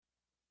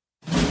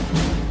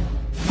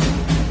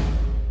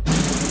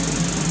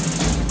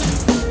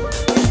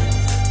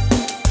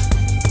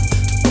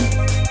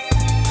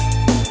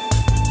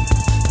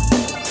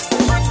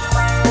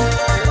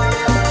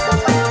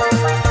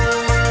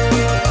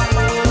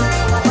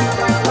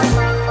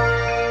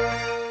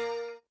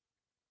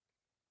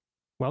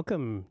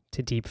Welcome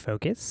to Deep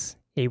Focus,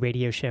 a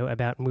radio show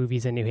about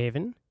movies in New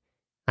Haven.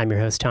 I'm your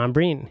host, Tom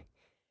Breen.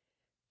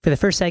 For the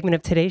first segment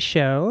of today's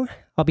show,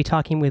 I'll be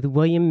talking with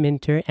William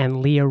Minter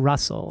and Leah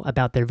Russell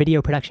about their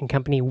video production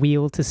company,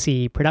 Wheel to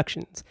See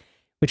Productions,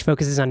 which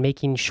focuses on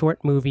making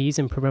short movies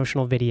and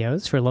promotional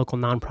videos for local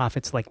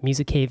nonprofits like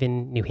Music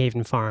Haven, New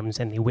Haven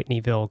Farms, and the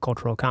Whitneyville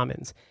Cultural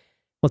Commons.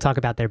 We'll talk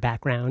about their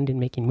background in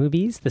making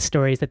movies, the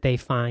stories that they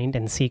find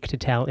and seek to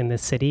tell in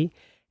this city,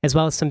 as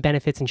well as some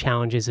benefits and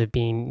challenges of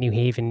being New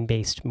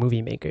Haven-based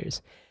movie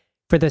makers.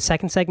 For the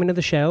second segment of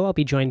the show, I'll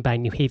be joined by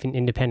New Haven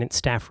Independent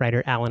staff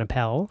writer Alan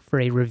Appel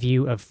for a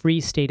review of Free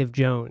State of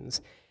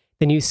Jones,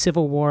 the new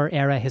Civil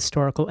War-era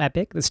historical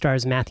epic that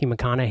stars Matthew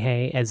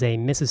McConaughey as a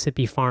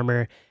Mississippi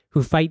farmer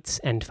who fights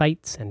and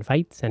fights and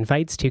fights and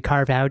fights to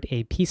carve out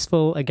a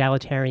peaceful,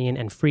 egalitarian,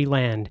 and free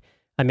land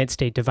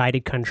amidst a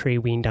divided country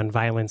weaned on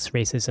violence,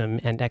 racism,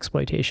 and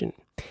exploitation.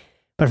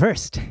 But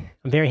first,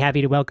 I'm very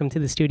happy to welcome to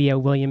the studio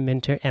William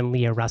Minter and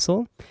Leah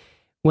Russell.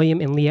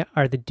 William and Leah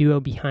are the duo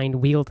behind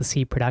Wheel to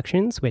See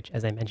Productions, which,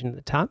 as I mentioned at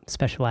the top,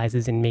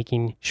 specializes in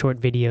making short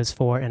videos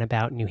for and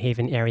about New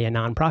Haven area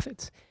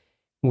nonprofits.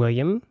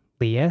 William,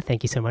 Leah,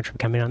 thank you so much for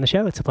coming on the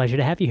show. It's a pleasure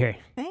to have you here.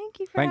 Thank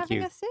you for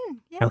having us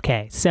in. Yeah.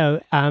 Okay,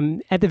 so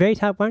at the very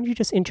top, why don't you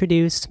just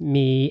introduce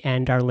me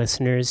and our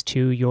listeners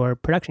to your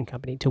production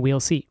company, to Wheel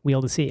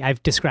to See.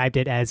 I've described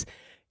it as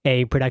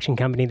a production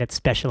company that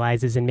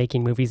specializes in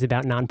making movies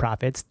about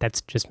nonprofits. That's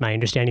just my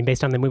understanding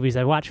based on the movies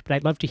I watched, but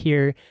I'd love to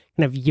hear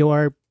kind of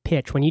your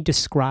pitch. When you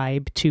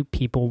describe to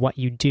people what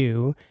you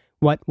do,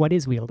 what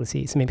is Wheel to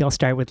See? So maybe I'll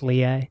start with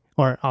Leah,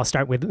 or I'll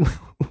start with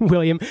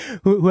William,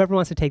 whoever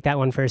wants to take that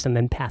one first and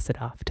then pass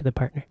it off to the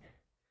partner.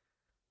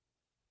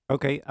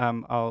 Okay,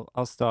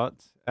 I'll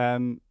start.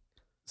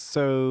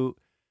 So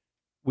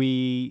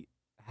we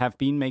have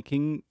been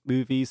making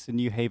movies in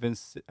New Haven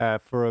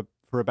for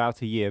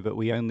about a year, but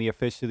we only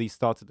officially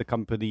started the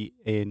company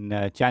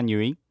in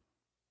January.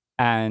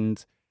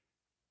 And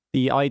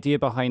the idea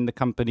behind the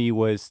company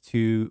was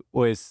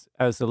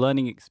as a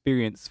learning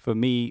experience for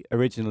me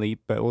originally,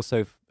 but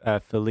also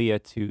for Leah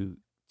to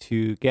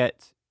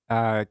get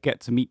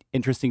to meet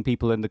interesting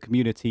people in the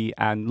community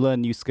and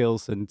learn new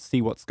skills and see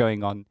what's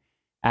going on.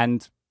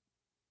 And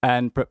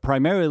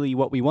primarily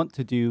what we want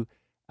to do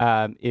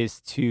is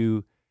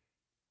to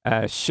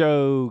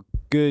show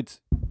good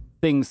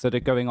things that are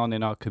going on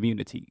in our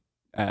community.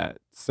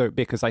 So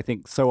because I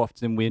think so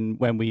often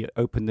when we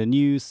open the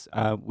news,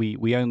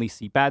 we only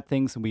see bad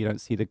things and we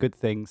don't see the good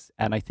things.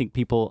 And I think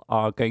people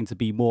are going to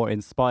be more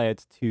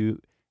inspired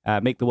to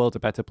make the world a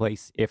better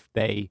place if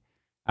they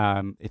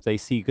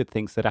see good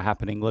things that are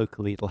happening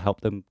locally. It'll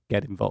help them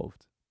get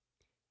involved.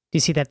 Do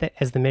you see that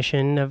as the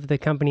mission of the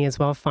company as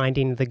well,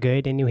 finding the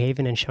good in New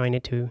Haven and showing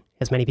it to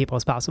as many people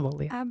as possible,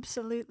 Leah?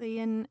 Absolutely,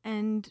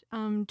 and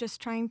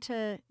just trying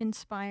to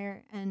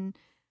inspire. And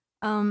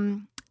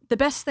the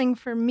best thing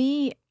for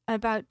me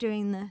about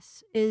doing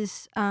this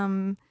is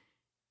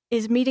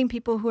meeting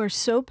people who are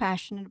so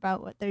passionate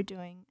about what they're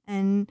doing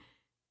and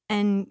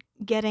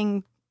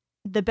getting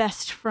the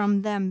best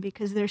from them,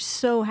 because they're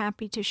so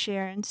happy to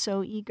share and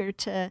so eager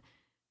to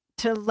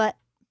let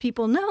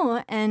people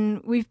know.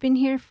 And we've been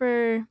here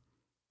for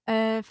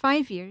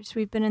 5 years.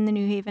 We've been in the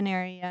New Haven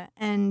area,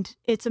 and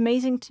it's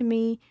amazing to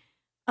me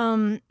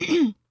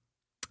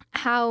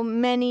how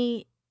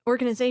many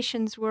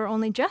organizations we're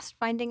only just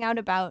finding out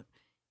about,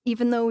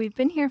 even though we've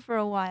been here for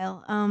a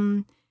while.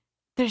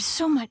 There's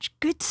so much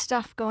good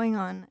stuff going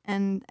on,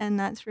 and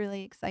that's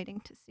really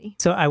exciting to see.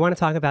 So I want to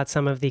talk about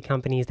some of the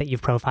companies that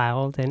you've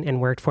profiled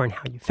and worked for and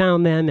how you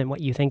found them and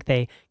what you think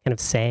they kind of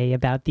say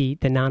about the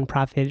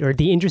nonprofit or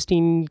the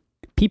interesting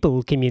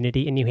people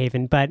community in New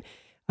Haven. But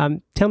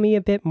tell me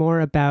a bit more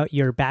about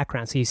your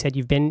background. So you said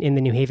you've been in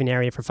the New Haven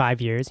area for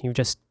 5 years. And you've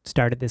just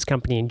started this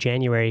company in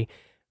January.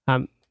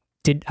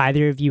 Did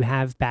either of you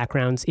have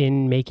backgrounds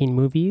in making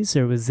movies,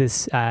 or was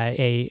this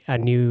a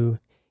new,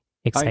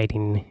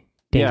 exciting,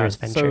 dangerous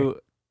venture?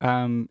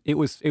 So it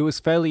was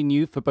fairly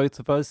new for both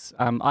of us.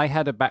 I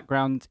had a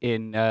background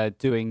in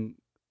doing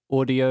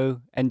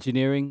audio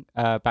engineering.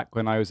 Back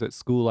when I was at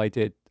school, I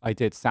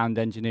did sound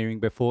engineering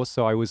before,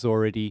 so I was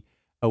already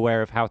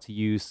aware of how to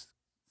use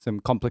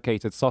some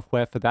complicated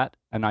software for that,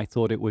 and I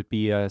thought it would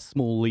be a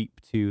small leap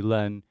to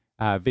learn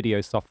video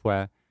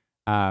software.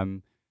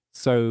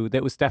 So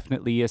there was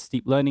definitely a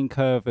steep learning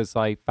curve as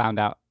I found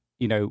out,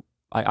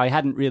 I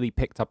hadn't really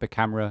picked up a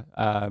camera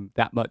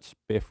that much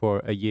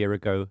before a year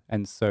ago.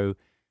 And so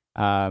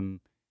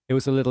it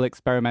was a little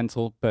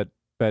experimental, but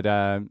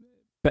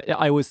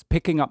I was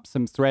picking up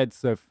some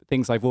threads of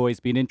things I've always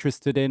been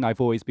interested in.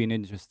 I've always been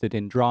interested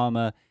in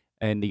drama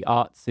and the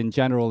arts in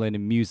general and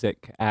in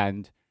music.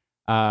 And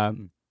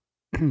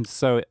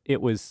so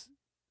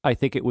I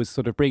think it was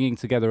sort of bringing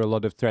together a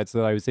lot of threads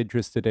that I was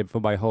interested in for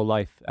my whole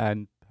life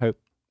and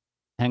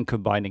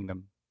combining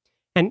them.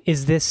 And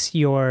is this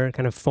your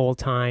kind of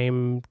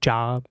full-time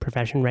job,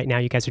 profession right now?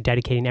 You guys are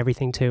dedicating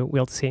everything to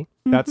Wheel to See?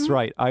 That's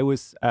right. I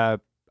was a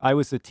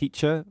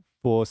teacher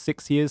for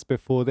 6 years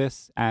before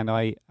this, and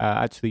I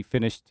actually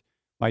finished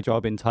my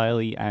job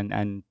entirely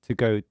and to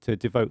go to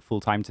devote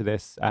full time to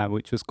this,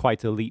 which was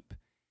quite a leap.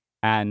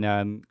 And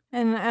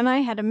I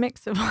had a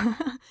mix of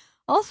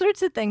all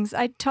sorts of things.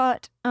 I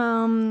taught.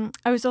 I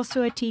was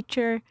also a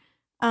teacher,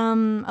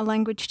 a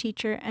language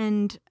teacher,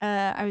 and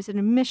I was an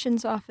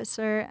admissions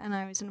officer, and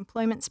I was an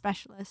employment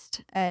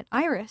specialist at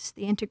IRIS,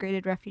 the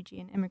Integrated Refugee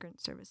and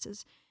Immigrant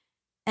Services.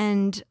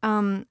 And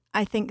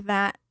I think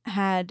that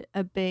had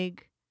a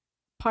big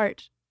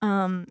part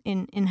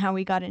in how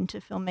we got into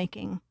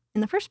filmmaking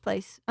in the first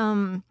place.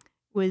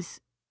 Was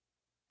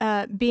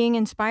being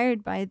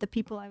inspired by the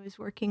people I was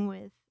working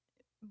with,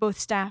 both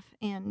staff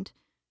and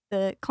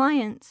the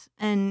clients,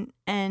 and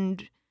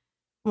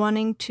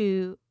wanting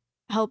to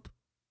help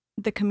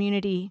the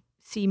community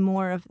see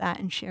more of that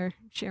and share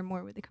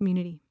more with the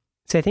community.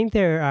 So I think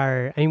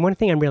one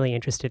thing I'm really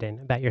interested in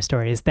about your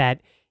story is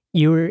that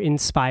you were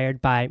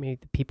inspired by maybe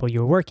the people you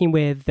were working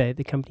with, the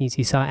companies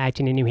you saw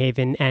acting in New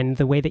Haven, and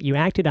the way that you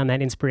acted on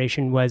that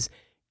inspiration was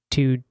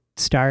to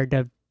start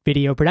a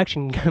video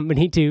production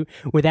company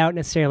without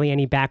necessarily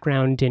any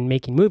background in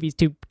making movies,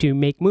 to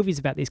make movies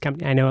about these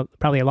companies. I know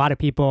probably a lot of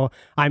people,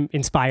 I'm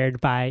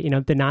inspired by,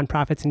 the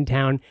nonprofits in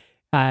town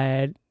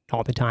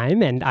all the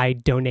time, and I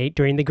donate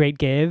during the Great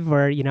Give,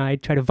 or, I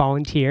try to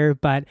volunteer,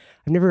 but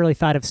I've never really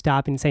thought of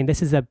stopping and saying,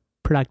 this is a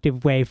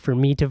productive way for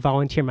me to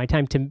volunteer my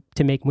time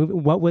to make movies.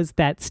 What was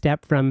that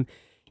step from,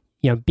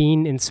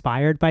 being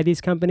inspired by these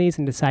companies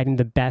and deciding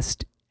the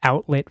best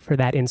outlet for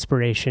that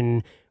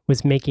inspiration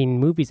was making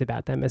movies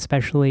about them,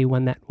 especially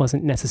when that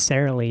wasn't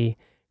necessarily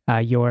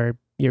your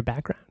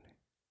background?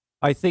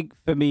 I think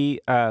for me,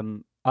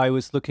 I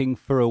was looking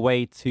for a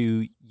way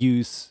to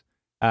use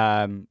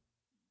to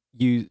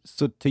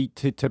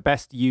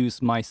best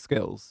use my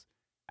skills,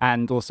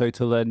 and also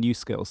to learn new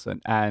skills.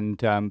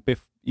 And I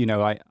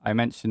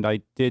mentioned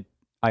I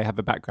have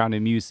a background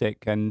in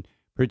music and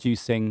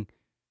producing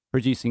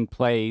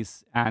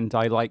plays, and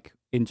I like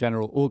in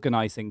general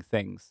organizing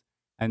things.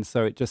 And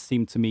so it just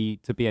seemed to me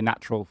to be a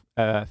natural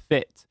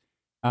fit.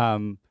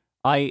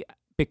 I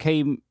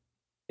became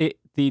it.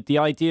 The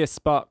idea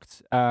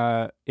sparked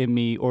in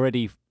me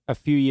already a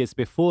few years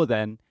before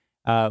then,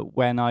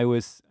 when I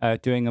was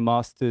doing a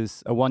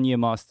 1-year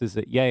master's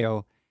at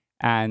Yale,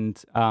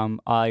 and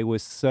I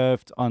was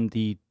served on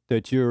the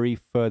jury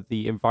for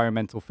the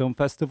Environmental Film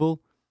Festival.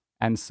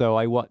 And so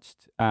I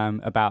watched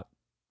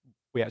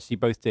we actually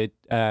both did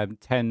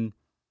 10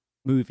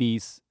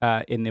 movies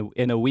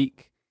in a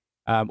week.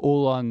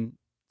 All on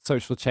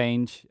social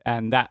change,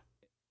 and that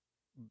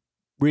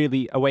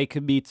really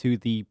awakened me to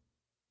the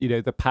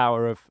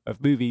power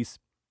of movies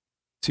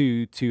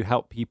to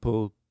help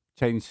people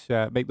change,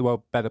 make the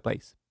world a better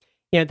place.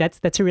 Yeah,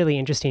 that's a really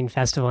interesting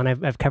festival, and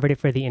I've covered it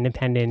for The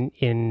Independent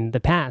in the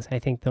past. I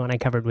think the one I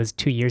covered was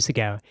 2 years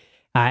ago,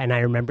 and I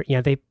remember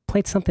they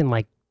played something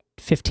like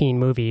 15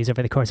 movies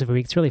over the course of a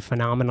week. It's a really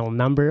phenomenal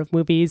number of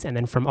movies, and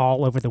then from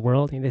all over the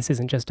world. This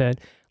isn't just a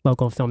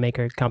local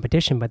filmmaker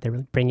competition, but they're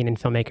bringing in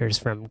filmmakers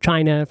from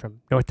China,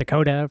 from North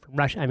Dakota, from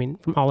Russia,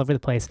 from all over the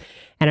place.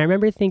 And I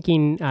remember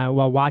thinking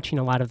while watching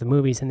a lot of the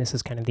movies, and this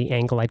is kind of the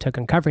angle I took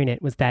on covering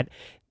it, was that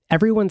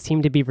everyone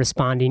seemed to be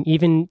responding,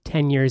 even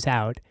 10 years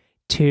out,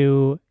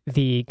 to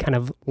the kind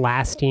of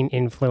lasting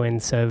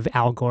influence of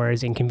Al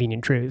Gore's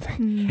Inconvenient Truth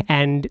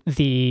and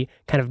the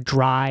kind of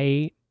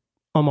dry,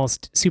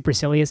 almost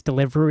supercilious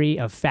delivery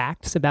of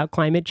facts about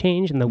climate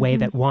change, and the way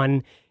that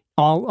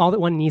all that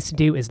one needs to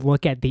do is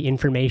look at the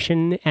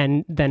information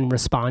and then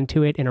respond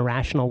to it in a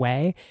rational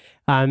way.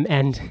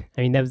 And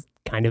that was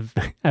kind of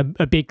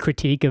a big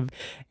critique of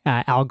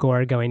Al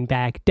Gore going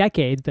back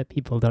decades, but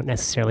people don't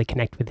necessarily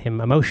connect with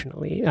him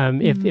emotionally,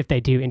 if they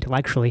do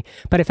intellectually.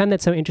 But I found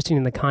that so interesting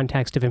in the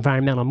context of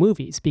environmental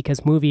movies,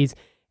 because movies,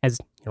 as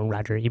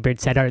Roger Ebert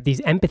said, are these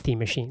empathy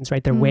machines,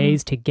 right? They're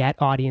ways to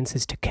get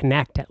audiences to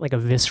connect at like a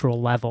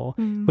visceral level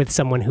with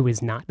someone who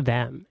is not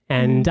them.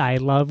 And I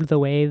loved the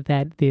way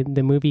that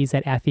the movies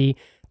at Effie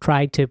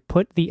tried to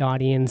put the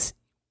audience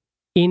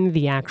in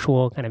the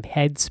actual kind of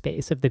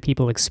headspace of the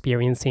people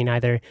experiencing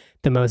either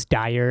the most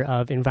dire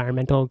of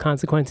environmental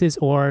consequences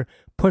or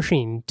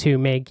pushing to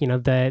make,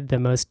 the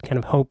most kind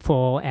of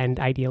hopeful and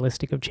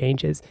idealistic of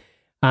changes.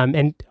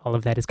 And all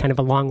of that is kind of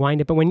a long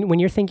wind-up. But when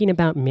you're thinking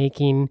about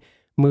making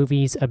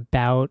movies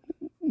about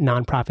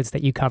nonprofits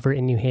that you cover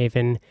in New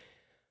Haven,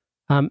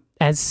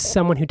 as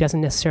someone who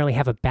doesn't necessarily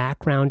have a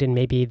background in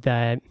maybe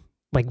the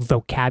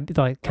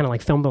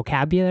film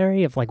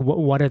vocabulary of like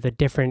what are the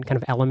different kind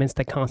of elements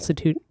that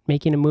constitute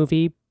making a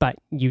movie, but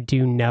you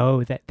do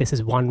know that this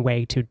is one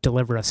way to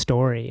deliver a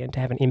story and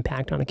to have an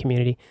impact on a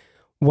community.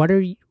 What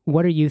are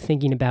you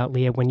thinking about,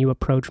 Leah, when you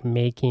approach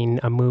making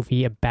a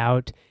movie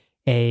about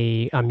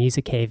a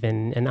Music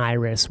Haven and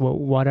IRIS?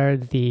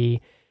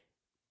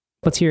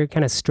 What's your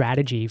kind of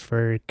strategy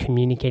for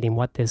communicating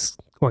what this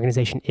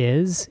organization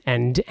is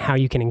and how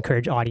you can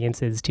encourage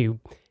audiences to,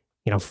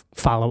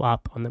 follow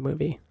up on the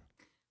movie?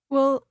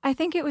 Well, I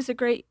think it was a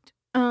great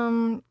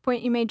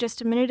point you made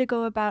just a minute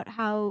ago about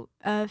how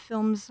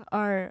films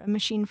are a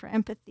machine for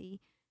empathy.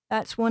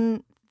 That's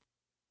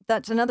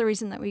that's another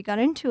reason that we got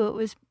into it,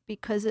 was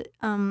because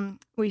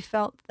we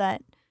felt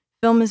that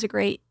film is a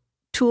great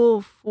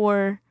tool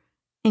for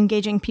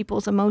engaging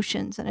people's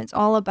emotions, and it's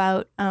all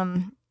about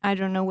I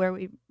don't know where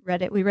we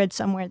read it. We read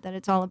somewhere that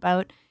it's all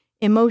about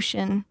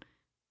emotion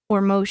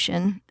or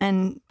motion,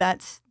 and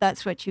that's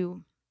what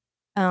you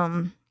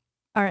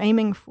are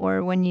aiming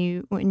for when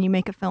you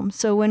make a film.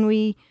 So when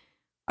we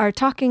are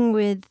talking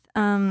with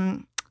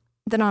the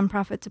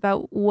nonprofits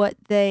about what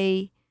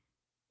they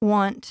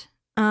want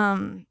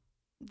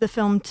the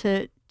film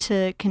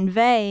to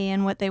convey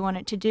and what they want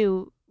it to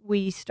do,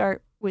 we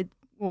start with,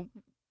 well,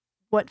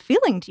 what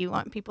feeling do you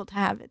want people to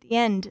have at the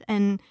end,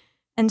 and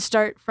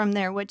start from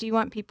there. What do you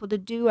want people to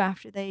do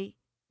after they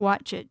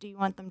watch it? Do you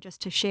want them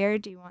just to share?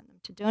 Do you want them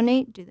to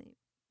donate? Do they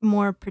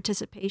more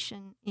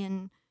participation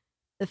in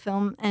the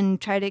film? And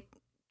try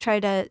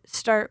to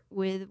start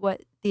with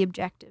what the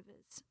objective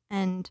is.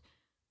 And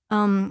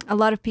a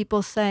lot of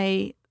people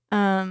say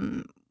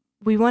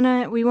we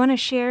wanna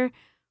share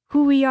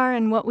who we are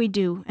and what we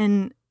do,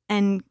 and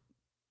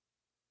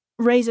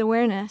raise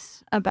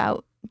awareness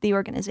about the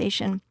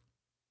organization.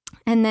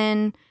 And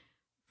then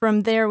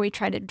from there, we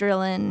try to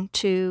drill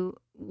into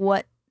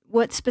what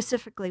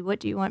specifically, what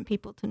do you want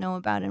people to know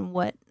about, and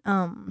what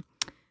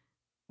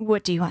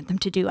do you want them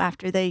to do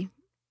after they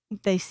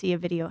see a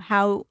video?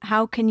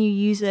 How can you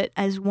use it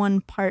as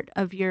one part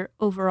of your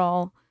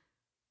overall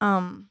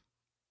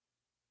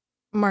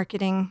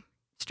marketing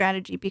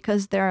strategy?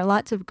 Because there are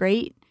lots of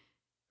great,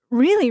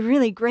 really,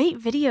 really great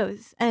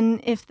videos,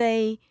 and if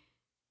they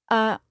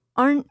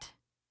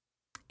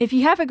if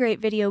you have a great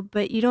video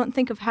but you don't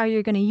think of how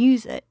you're going to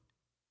use it,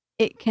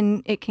 it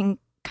can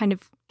kind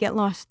of get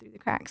lost through the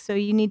cracks. So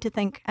you need to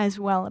think as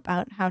well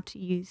about how to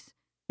use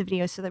the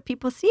video so that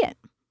people see it.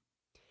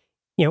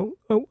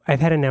 I've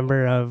had a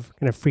number of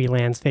kind of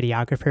freelance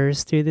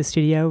videographers through the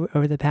studio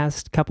over the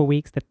past couple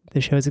weeks that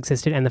the show's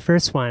existed. And the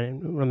first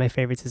one of my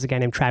favorites, is a guy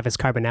named Travis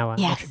Carbonella.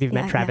 I'm not sure if you've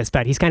met Travis,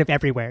 but he's kind of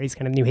everywhere. He's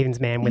kind of New Haven's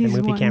man with a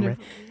movie camera.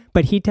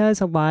 But he does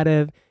a lot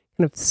of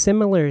kind of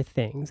similar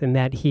things in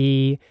that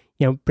he,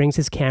 brings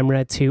his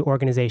camera to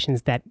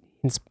organizations that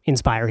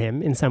inspire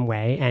him in some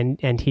way,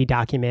 and he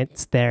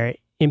documents their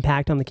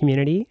impact on the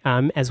community,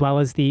 as well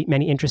as the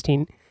many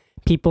interesting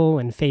people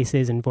and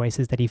faces and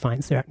voices that he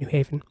finds throughout New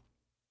Haven.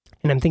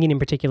 And I'm thinking in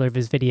particular of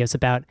his videos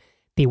about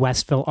the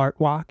Westville Art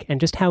Walk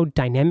and just how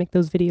dynamic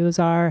those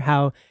videos are,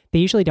 how they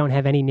usually don't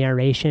have any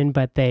narration,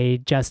 but they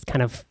just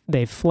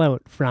they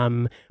float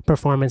from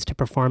performance to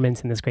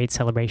performance in this great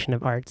celebration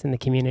of arts in the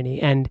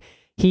community. And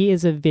he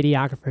is a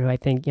videographer who I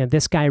think,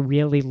 this guy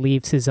really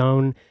leaves his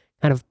own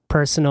kind of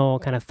personal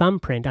kind of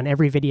thumbprint on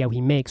every video he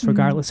makes,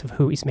 regardless of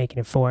who he's making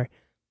it for.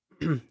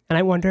 And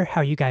I wonder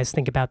how you guys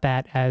think about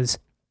that as,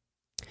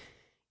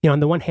 on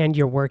the one hand,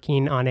 you're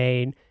working on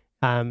a,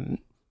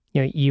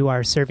 you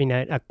are serving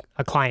a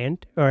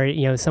client, or,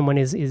 someone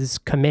is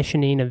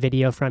commissioning a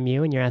video from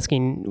you and you're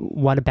asking,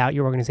 what about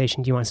your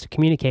organization do you want us to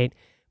communicate?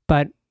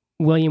 But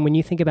William, when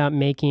you think about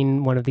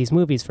making one of these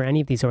movies for any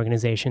of these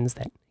organizations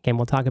that, again,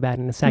 we'll talk about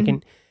in a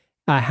second,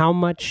 how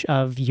much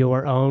of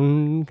your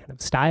own kind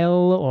of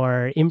style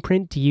or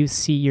imprint do you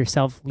see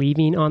yourself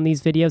leaving on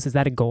these videos? Is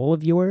that a goal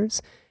of yours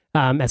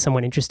as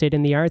someone interested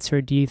in the arts?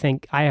 Or do you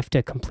think I have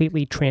to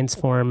completely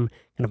transform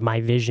kind of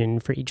my vision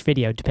for each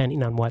video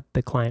depending on what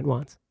the client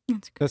wants?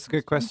 That's a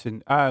good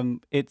question.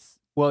 It's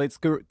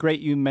great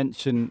you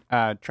mentioned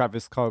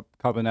Travis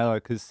Carbonella,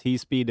 because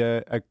he's been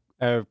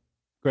a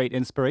great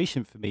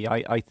inspiration for me.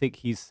 I think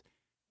he's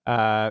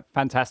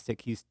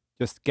fantastic. He's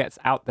just gets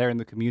out there in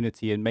the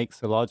community and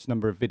makes a large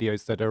number of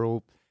videos that are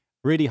all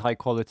really high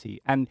quality.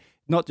 And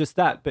not just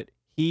that, but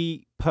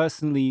he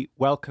personally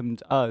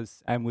welcomed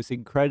us and was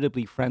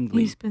incredibly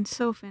friendly. He's been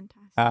so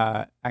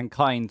fantastic. And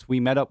kind. We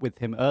met up with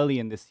him early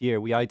in this year.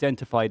 We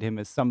identified him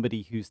as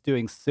somebody who's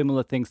doing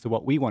similar things to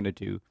what we want to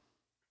do.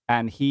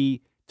 And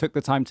he took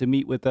the time to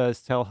meet with us,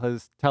 tell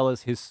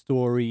us his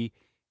story,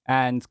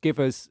 and give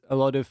us a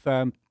lot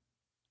of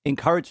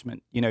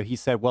encouragement. He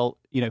said, well,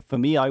 for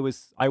me, I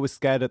was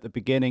scared at the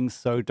beginning,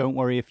 so don't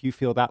worry if you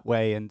feel that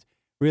way. And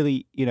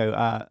really,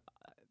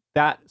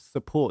 that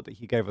support that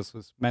he gave us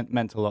was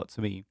meant a lot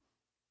to me.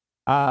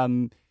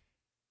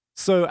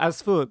 So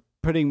as for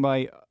putting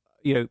my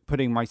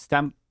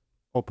stamp,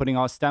 or putting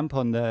our stamp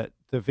on the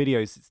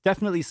videos, it's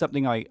definitely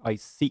something I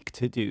seek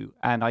to do.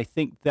 And I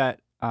think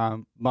that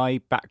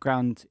my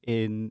background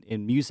in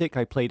music,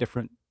 I play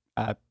different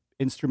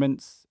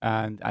instruments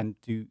and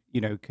do,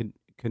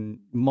 can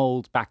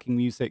mold backing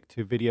music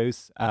to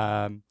videos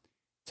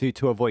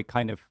to avoid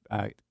kind of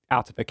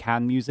out of a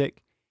can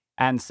music.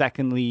 And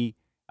secondly,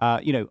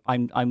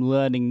 I'm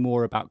learning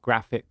more about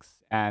graphics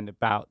and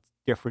about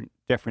different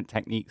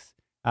techniques.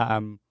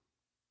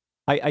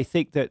 I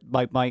think that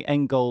my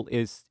end goal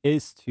is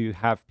to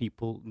have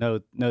people know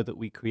that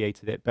we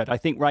created it. But I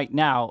think right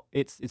now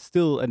it's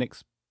still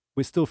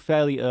we're still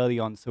fairly early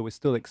on, so we're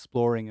still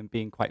exploring and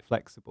being quite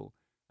flexible.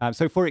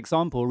 So, for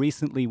example,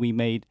 recently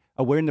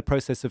we're in the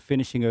process of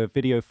finishing a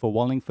video for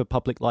Wallingford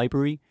Public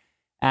Library,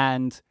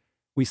 and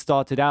we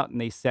started out and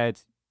they said,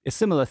 a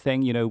similar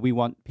thing. We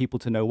want people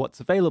to know what's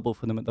available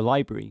for them at the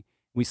library.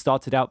 We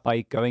started out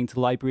by going to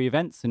library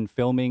events and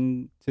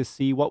filming to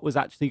see what was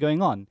actually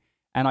going on.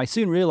 And I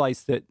soon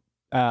realized that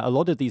a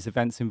lot of these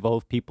events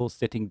involve people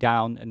sitting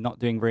down and not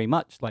doing very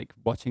much, like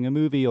watching a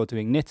movie or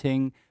doing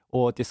knitting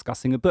or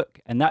discussing a book.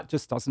 And that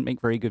just doesn't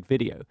make very good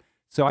video.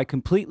 So a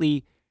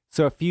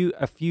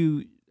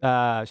few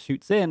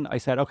shoots in, I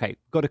said, okay,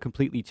 got to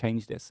completely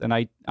change this.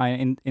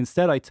 And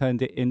instead I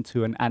turned it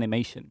into an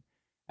animation,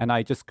 and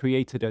I just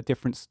created a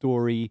different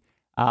story.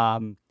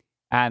 And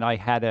I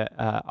had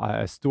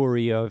a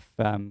story of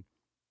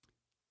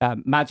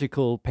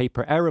magical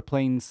paper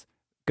aeroplanes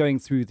going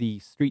through the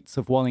streets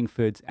of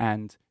Wallingford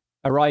and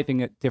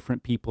arriving at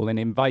different people and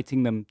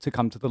inviting them to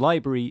come to the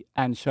library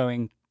and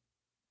showing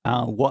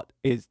what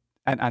is,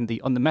 and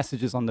the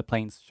messages on the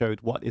planes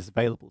showed what is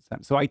available to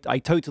them. So I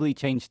totally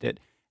changed it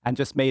and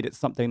just made it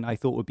something I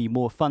thought would be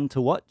more fun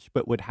to watch,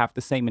 but would have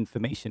the same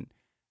information.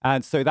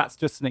 And so that's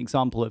just an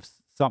example of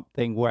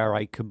something where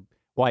I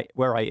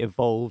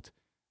evolved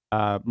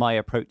my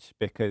approach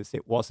because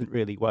it wasn't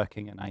really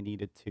working, and I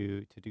needed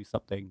to do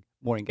something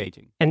more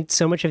engaging. And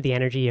so much of the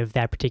energy of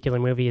that particular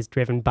movie is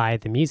driven by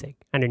the music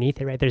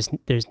underneath it, right?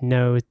 There's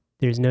no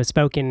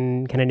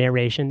spoken kind of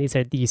narration.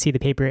 You see the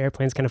paper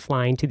airplanes kind of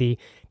flying to the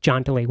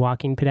jauntily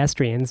walking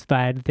pedestrians,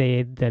 but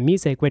the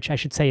music, which I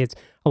should say is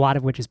a lot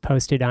of which is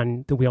posted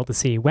on the Wheel to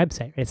See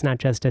website. Right? It's not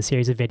just a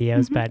series of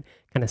videos, but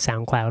kind of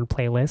SoundCloud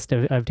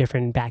playlist of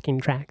different backing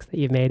tracks that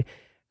you've made.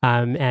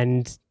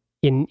 And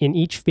in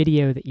each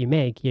video that you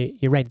make,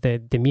 you're right,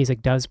 the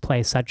music does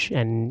play such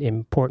an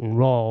important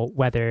role,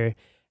 whether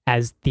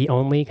as the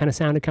only kind of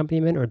sound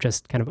accompaniment or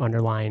just kind of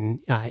underlying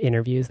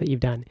interviews that you've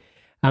done.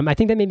 I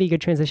think that may be a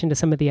good transition to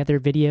some of the other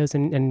videos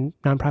and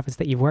nonprofits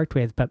that you've worked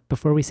with. But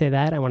before we say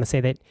that, I want to say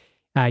that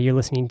you're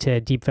listening to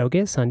Deep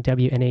Focus on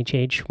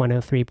WNHH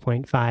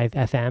 103.5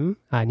 FM,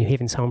 New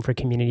Haven's home for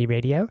community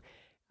radio.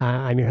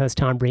 I'm your host,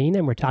 Tom Breen,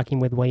 and we're talking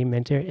with William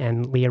Minter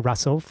and Leah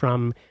Russell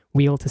from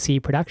Wheel to See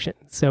Productions.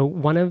 So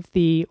one of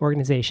the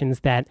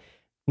organizations that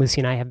Lucy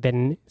and I have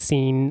been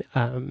seeing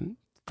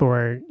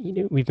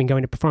we've been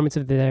going to performance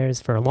of theirs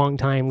for a long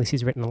time.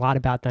 Lucy's written a lot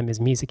about them, is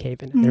Music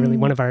Haven. They're really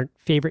one of our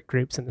favorite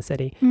groups in the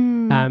city.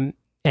 And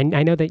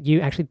I know that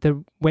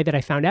the way that I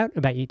found out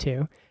about you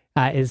two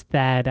is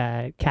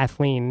that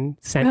Kathleen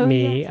sent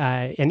me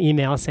an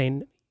email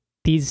saying,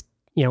 these,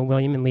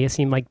 William and Leah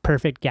seem like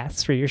perfect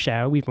guests for your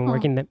show. We've been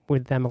working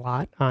with them a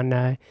lot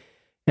on,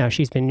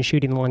 she's been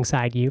shooting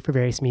alongside you for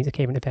various Music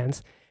Haven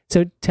events.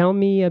 So tell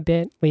me a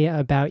bit, Leah,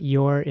 about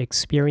your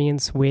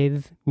experience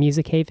with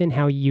Music Haven,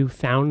 how you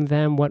found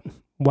them, what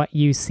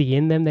you see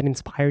in them that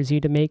inspires you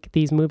to make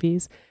these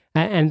movies,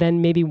 and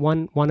then maybe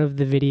one of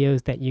the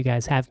videos that you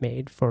guys have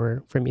made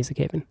for Music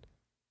Haven.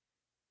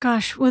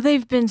 Gosh, well,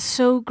 they've been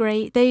so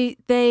great.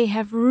 They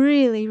have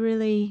really,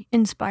 really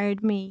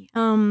inspired me.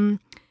 And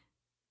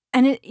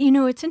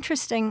it's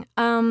interesting.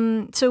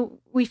 So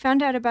we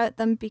found out about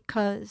them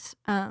because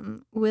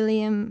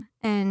William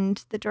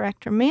and the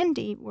director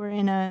Mandy were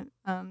in a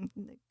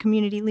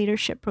community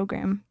leadership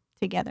program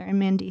together, and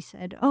Mandy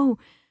said, "Oh,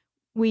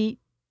 we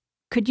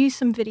could use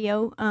some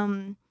video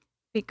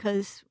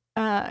because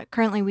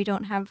currently we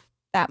don't have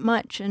that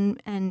much,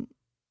 and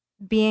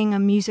being a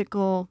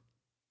musical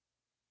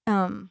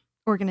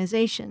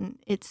organization,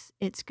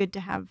 it's good to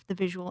have the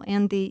visual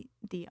and the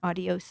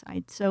audio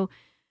side." So.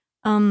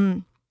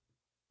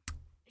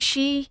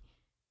 She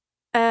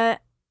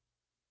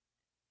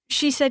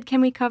said, "Can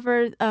we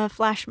cover a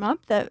flash mob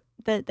that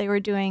they were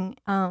doing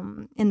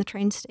in the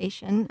train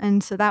station?"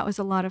 And so that was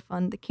a lot of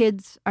fun. The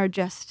kids are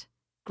just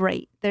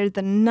great. They're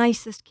the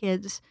nicest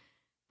kids.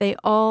 They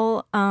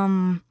all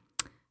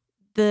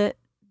the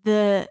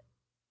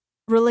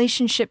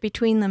relationship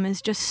between them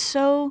is just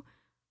so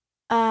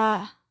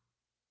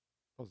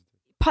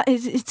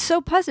it's so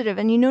positive,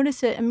 and you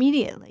notice it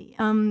immediately.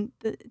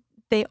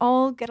 They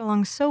all get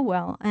along so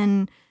well,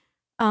 and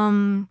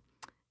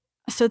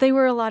so they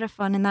were a lot of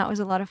fun, and that was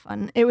a lot of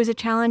fun. It was a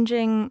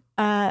challenging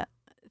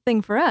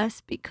thing for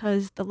us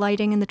because the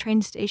lighting in the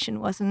train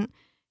station wasn't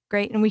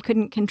great, and we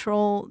couldn't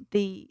control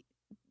the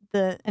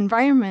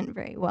environment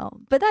very well.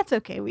 But that's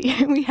okay.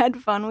 We had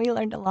fun. We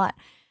learned a lot.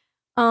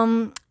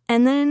 And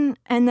then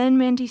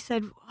Mandy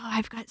said, "Oh,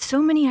 I've got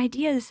so many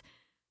ideas.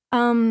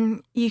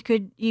 You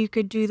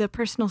could do the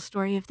personal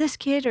story of this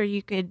kid, or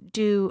you could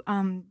do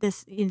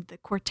the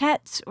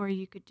quartets, or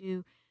you could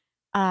do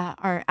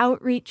our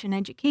outreach and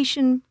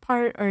education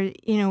part, or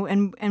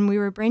and we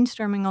were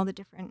brainstorming all the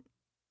different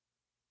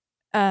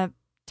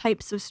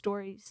types of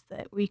stories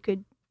that we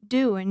could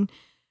do, and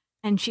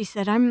she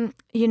said,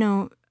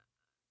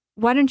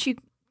 why don't you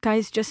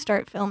guys just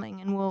start filming,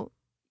 and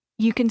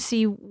you can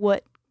see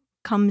what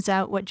comes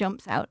out, what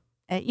jumps out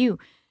at you."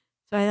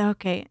 So I thought,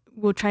 okay,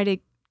 we'll try to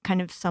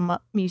kind of sum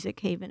up Music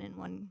Haven in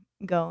one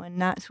go,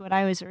 and that's what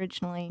I was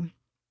originally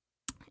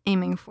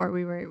aiming for.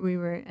 We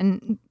were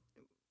and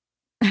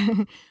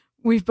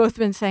we've both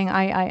been saying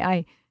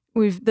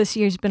this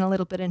year's been a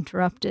little bit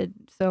interrupted,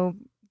 so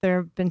there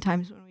have been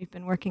times when we've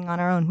been working on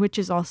our own, which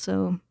has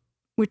also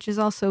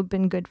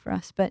been good for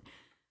us. But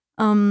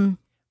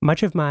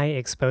Much of my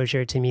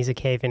exposure to Music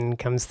Haven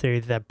comes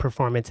through the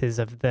performances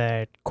of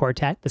the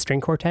quartet, the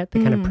string quartet,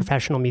 the kind of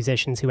professional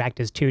musicians who act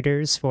as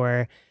tutors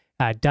for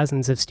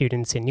dozens of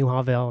students in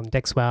Newhallville and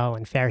Dixwell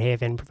and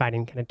Fairhaven,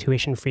 providing kind of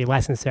tuition-free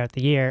lessons throughout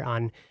the year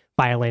on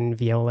violin,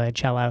 viola,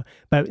 cello.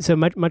 But so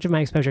much of my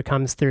exposure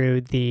comes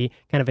through the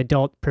kind of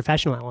adult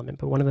professional element.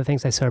 But one of the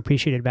things I so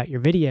appreciated about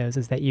your videos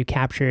is that you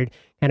captured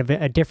kind of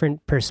a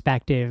different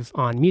perspective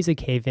on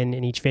Music Haven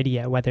in each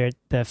video, whether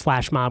the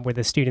flash mob where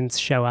the students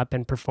show up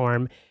and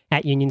perform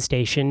at Union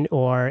Station,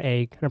 or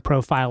a kind of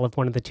profile of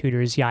one of the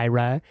tutors,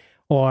 Yaira,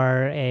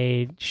 or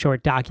a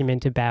short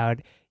document about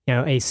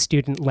a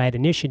student-led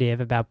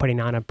initiative about putting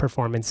on a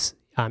performance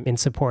in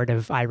support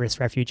of IRIS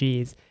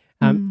refugees.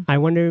 I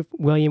wonder,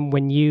 William,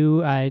 when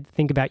you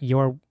think about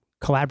your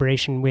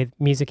collaboration with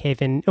Music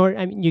Haven, or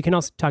I mean, you can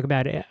also talk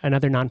about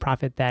another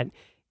nonprofit that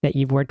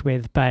you've worked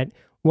with, but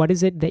what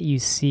is it that you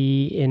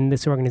see in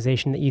this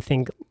organization that you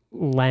think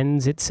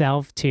lends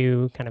itself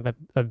to kind of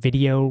a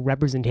video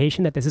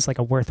representation, that this is like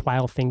a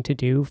worthwhile thing to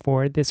do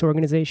for this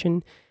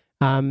organization?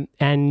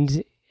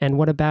 And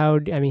what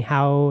about, I memean,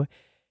 how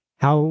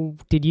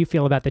did you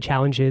feel about the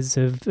challenges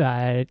of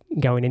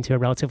going into a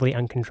relatively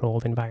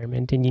uncontrolled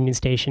environment in Union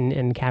Station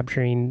and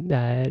capturing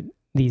the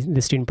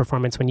student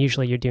performance when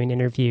usually you're doing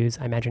interviews,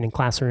 I imagine, in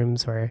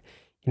classrooms or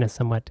in a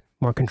somewhat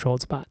more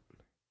controlled spot?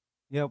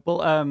 Yeah,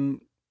 well,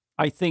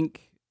 I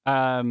think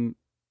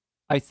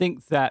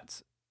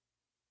that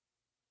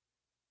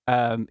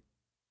I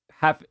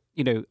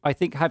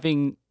think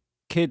having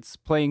kids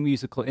playing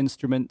musical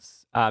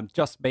instruments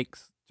just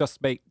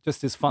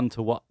is fun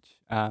to watch.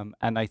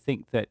 And I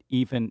think that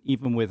even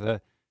with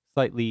a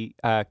slightly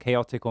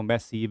chaotic or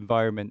messy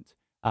environment,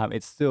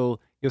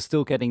 you're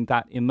still getting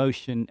that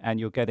emotion, and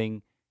you're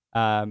getting,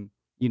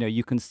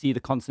 you can see the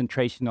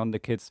concentration on the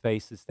kids'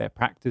 face as they're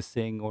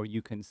practicing, or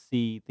you can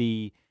see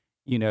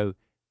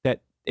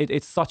that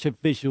it's such a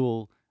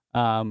visual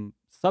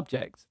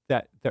subject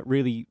that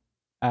really,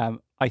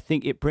 I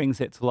think it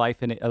brings it to life,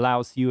 and it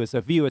allows you as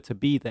a viewer to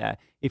be there.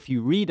 If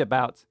you read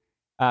about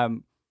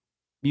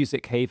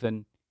Music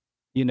Haven,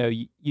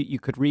 you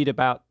could read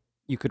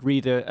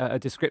a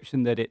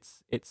description that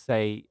it's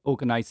a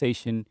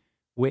organization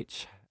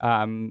which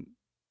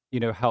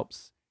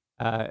helps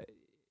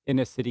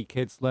inner city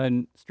kids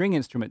learn string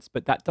instruments,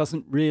 but that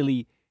doesn't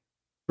really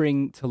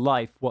bring to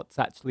life what's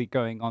actually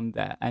going on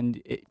there,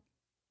 and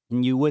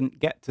you wouldn't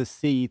get to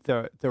see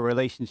the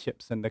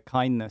relationships and the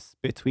kindness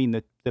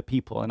between the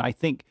people. And I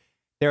think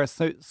there are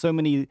so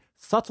many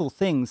subtle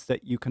things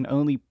that you can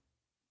only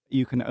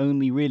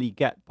really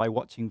get by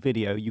watching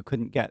video. You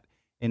couldn't get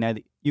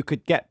you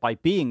could get by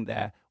being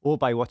there or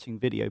by watching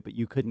video, but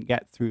you couldn't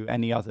get through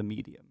any other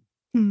medium.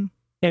 Now,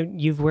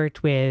 you've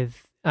worked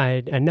with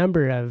a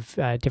number of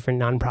different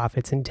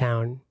nonprofits in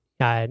town,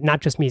 not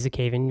just Music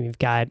Haven. We've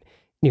got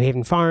New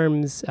Haven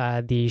Farms,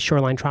 the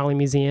Shoreline Trolley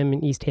Museum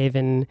in East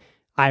Haven,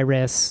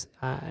 IRIS,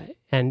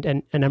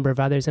 and a number of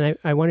others. And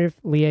I wonder if,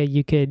 Leah,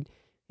 you could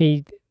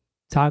maybe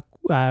talk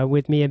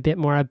with me a bit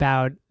more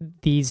about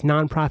these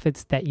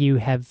nonprofits that you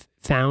have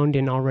found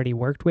and already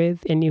worked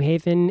with in New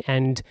Haven,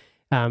 and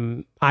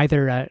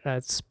either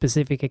a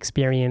specific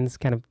experience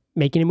kind of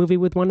making a movie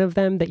with one of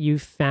them that you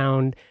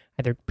found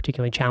either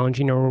particularly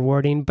challenging or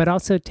rewarding, but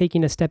also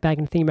taking a step back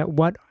and thinking about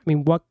what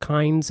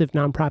kinds of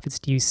nonprofits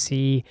do you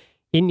see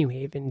in New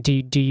Haven?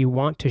 Do you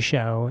want to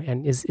show?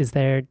 And is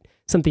there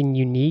something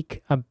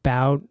unique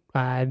about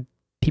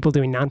people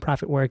doing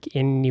nonprofit work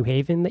in New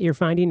Haven that you're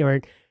finding,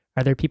 or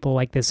are there people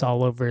like this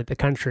all over the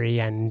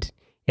country and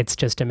it's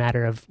just a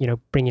matter of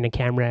bringing a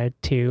camera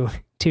to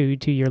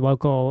your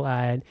local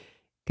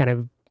kind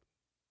of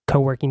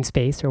co-working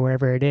space or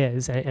wherever it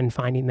is and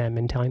finding them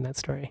and telling that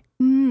story?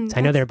 So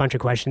I know there are a bunch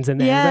of questions in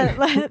there.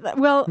 Yeah,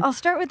 well, I'll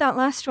start with that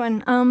last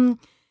one.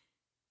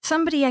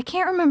 Somebody, I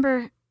can't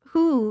remember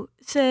who,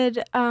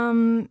 said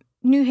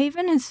New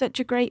Haven is such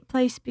a great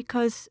place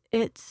because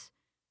it's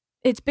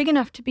big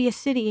enough to be a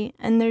city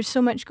and there's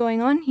so much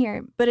going on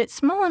here, but it's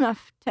small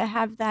enough to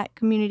have that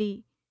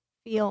community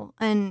feel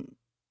and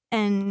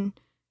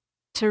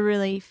to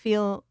really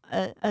feel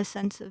a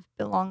sense of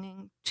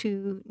belonging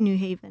to New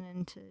Haven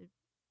and to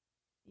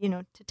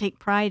take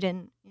pride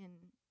in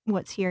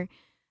what's here.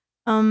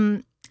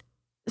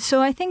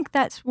 So I think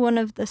that's one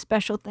of the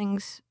special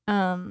things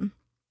about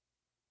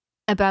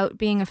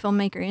being a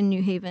filmmaker in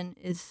New Haven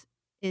is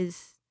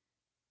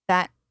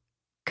that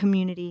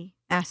community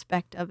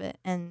aspect of it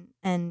and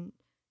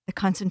the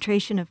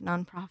concentration of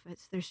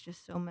nonprofits. There's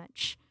just so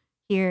much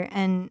here,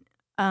 and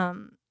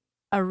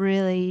a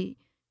really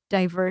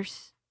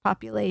diverse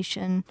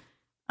population.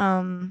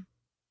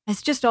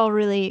 It's just all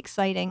really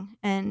exciting.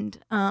 And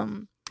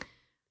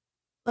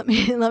let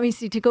me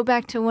see, to go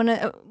back to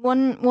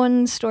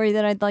one story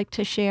that I'd like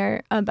to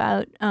share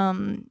about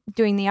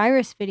doing the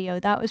IRIS video.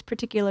 That was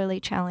particularly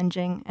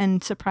challenging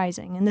and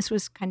surprising, and this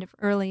was kind of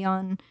early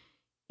on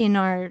in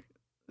our,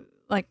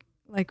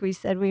 like we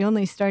said, we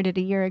only started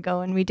a year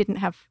ago and we didn't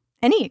have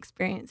any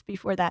experience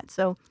before that.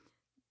 So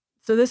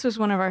this was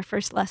one of our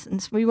first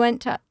lessons. We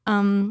went to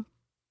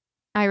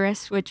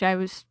IRIS, which I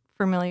was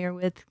familiar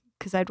with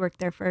because I'd worked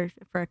there for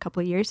a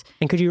couple of years.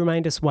 And could you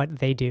remind us what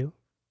they do?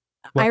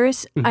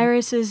 IRIS Mhm.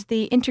 IRIS is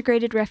the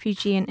Integrated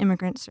Refugee and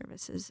Immigrant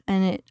Services,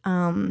 and it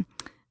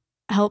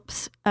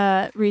helps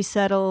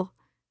resettle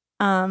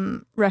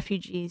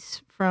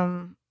refugees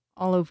from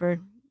all over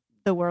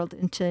the world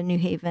into New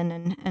Haven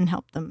and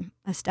help them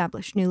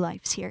establish new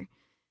lives here.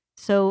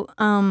 So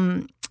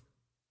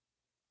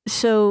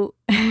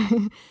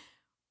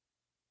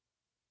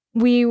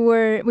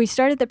we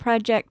started the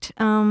project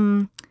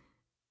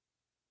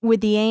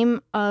with the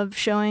aim of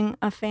showing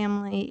a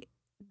family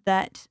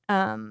that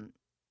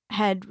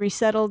had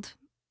resettled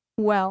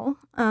well,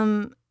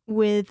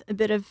 with a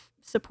bit of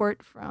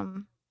support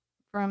from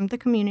the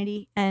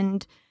community,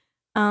 and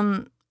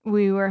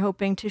we were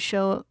hoping to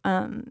show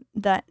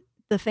that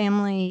the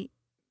family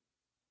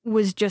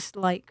was just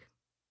like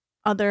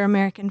other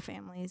American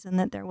families, and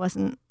that there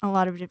wasn't a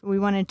lot of we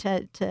wanted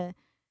to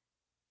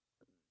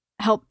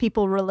help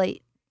people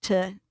relate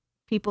to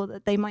people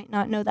that they might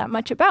not know that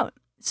much about.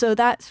 So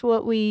that's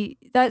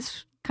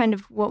kind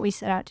of what we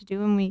set out to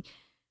do, and we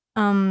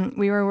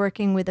were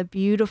working with a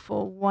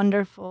beautiful,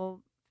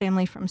 wonderful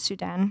family from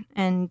Sudan,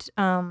 and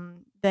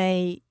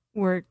they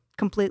were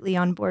completely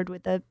on board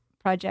with the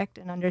project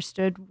and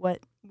understood what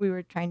we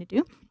were trying to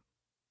do.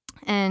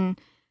 And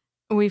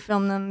we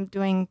filmed them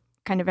doing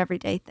kind of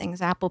everyday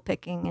things, apple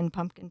picking and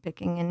pumpkin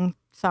picking and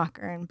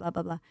soccer and blah,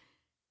 blah, blah.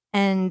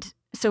 And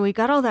so we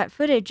got all that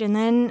footage, and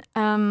then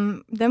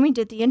we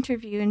did the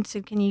interview and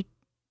said, can you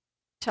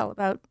tell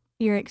about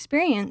your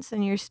experience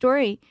and your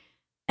story?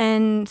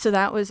 And so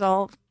that was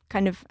all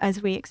kind of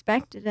as we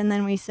expected. And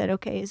then we said,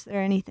 okay, is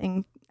there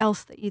anything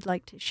else that you'd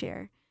like to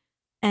share?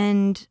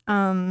 And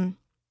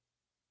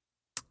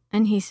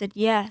he said,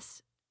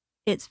 yes,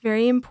 it's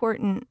very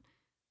important.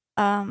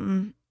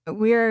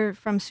 We're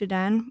from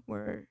Sudan.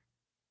 We're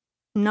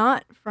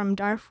not from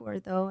Darfur,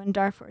 though, and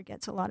Darfur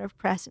gets a lot of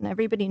press, and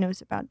everybody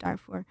knows about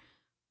Darfur.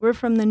 We're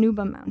from the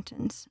Nuba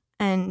Mountains,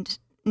 and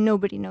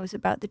nobody knows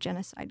about the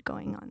genocide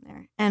going on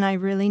there. And I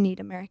really need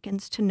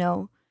Americans to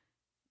know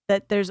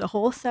that there's a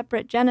whole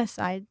separate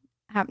genocide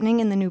happening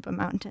in the Nuba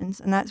Mountains,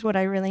 and that's what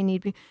I really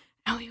need.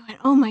 And we went,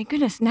 oh my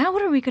goodness, now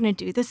what are we going to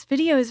do? This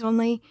video is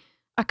only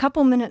a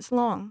couple minutes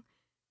long.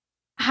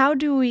 How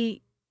do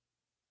we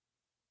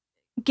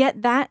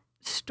get that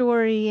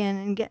story in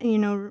and get,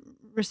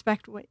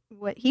 respect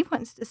what he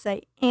wants to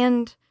say,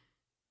 and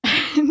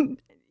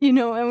and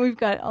we've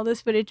got all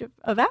this footage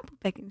of apple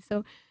picking.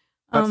 So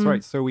that's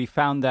right. So we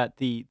found that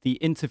the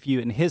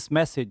interview and his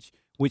message,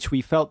 which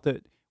we felt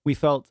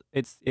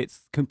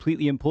it's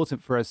completely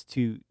important for us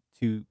to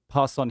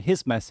pass on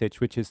his message,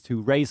 which is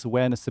to raise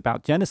awareness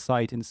about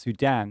genocide in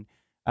Sudan.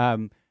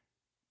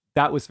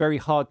 That was very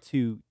hard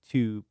to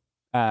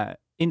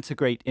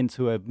integrate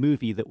into a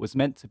movie that was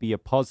meant to be a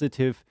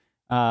positive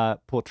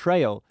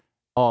portrayal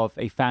of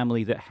a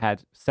family that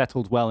had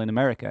settled well in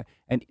America.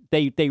 And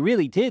they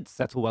really did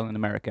settle well in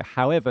America.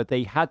 However,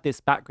 they had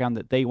this background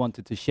that they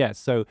wanted to share.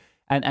 So,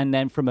 and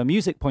then from a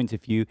music point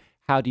of view,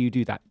 how do you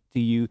do that? Do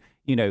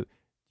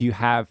you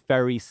have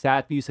very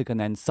sad music and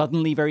then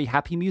suddenly very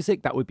happy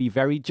music? That would be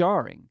very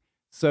jarring.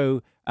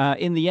 So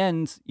in the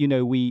end,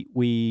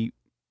 we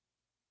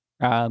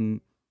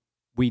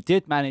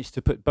did manage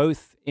to put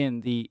both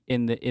in the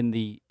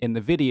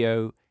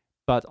video,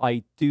 but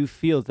I do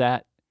feel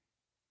that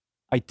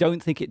I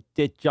don't think it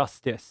did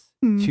justice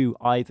to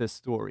either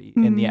story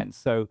in the end.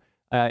 So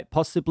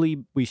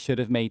possibly we should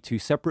have made two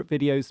separate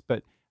videos,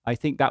 but I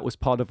think that was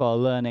part of our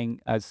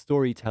learning as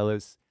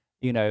storytellers,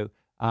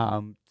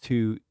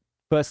 to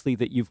firstly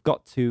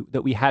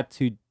that we had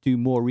to do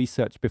more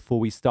research before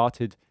we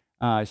started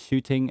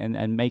shooting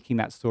and making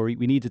that story.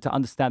 We needed to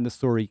understand the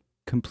story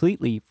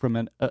completely from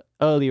an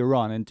earlier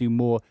on and do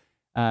more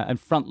and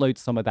front load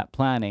some of that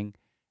planning.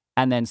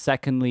 And then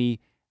secondly,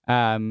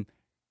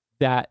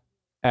 that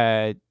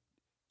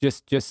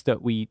just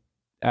that we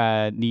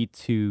need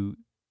to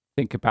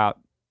think about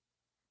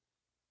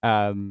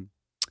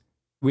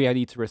we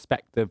need to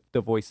respect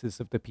the voices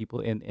of the people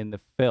in the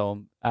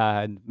film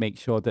and make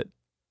sure that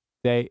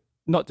they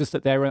not just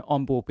that they're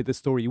on board with the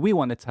story we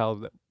want to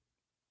tell,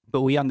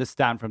 but we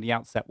understand from the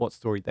outset what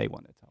story they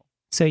want to tell.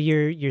 So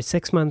you're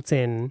 6 months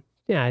in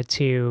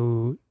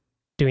to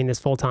doing this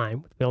full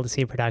time with Wheel to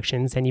See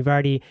Productions, and you've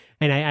already,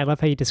 and I love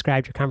how you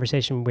described your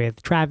conversation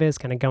with Travis,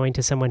 kind of going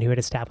to someone who had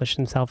established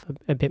himself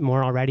a bit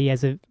more already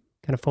as a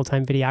kind of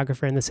full-time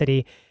videographer in the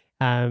city,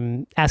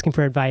 asking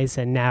for advice,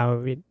 and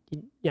now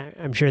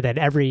I'm sure that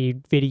every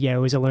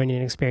video is a learning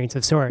experience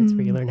of sorts,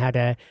 where you learn how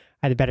to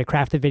either better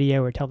craft the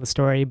video or tell the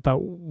story. But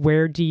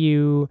where do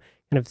you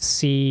kind of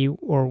see,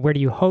 or where do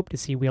you hope to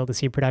see Wheel to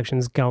See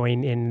Productions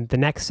going in the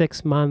next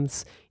 6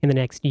 months, in the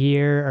next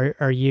year?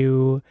 Are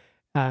you,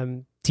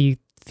 do you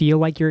feel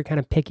like you're kind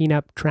of picking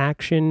up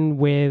traction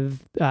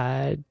with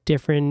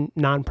different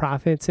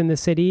nonprofits in the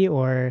city,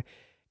 or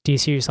do you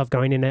see yourself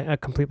going in a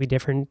completely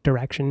different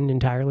direction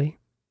entirely?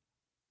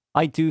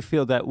 I do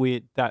feel that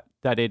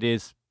that it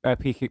is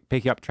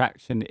picking up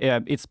traction.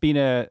 It's been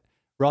a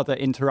rather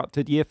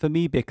interrupted year for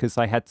me because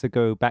I had to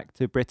go back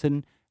to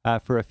Britain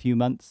for a few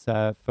months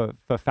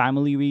for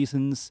family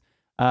reasons.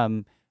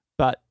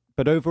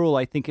 But overall,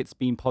 I think it's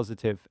been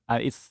positive.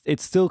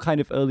 It's still kind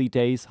of early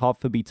days, hard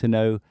for me to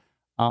know,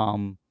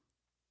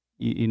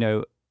 you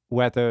know,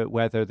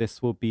 whether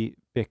this will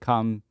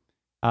become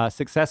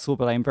successful.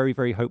 But I am very,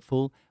 very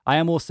hopeful. I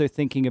am also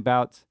thinking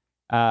about,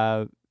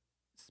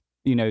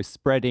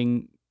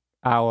 spreading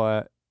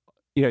our,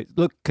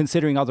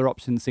 considering other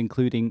options,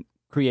 including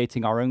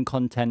creating our own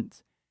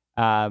content,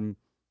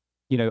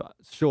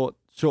 short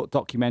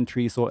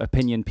documentaries or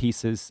opinion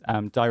pieces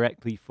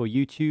directly for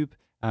YouTube.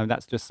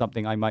 That's just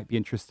something I might be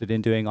interested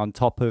in doing on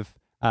top of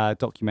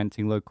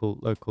documenting local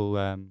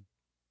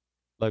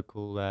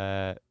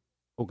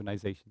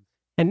organizations.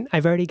 And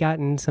I've already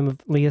gotten some of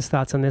Leah's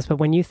thoughts on this, but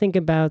when you think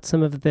about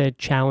some of the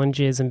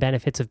challenges and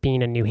benefits of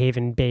being a New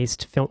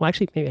Haven-based film, well,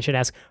 actually, maybe I should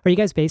ask, are you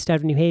guys based out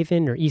of New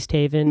Haven or East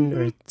Haven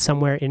or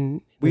somewhere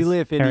in We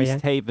live in area?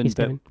 East Haven, East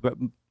Haven. but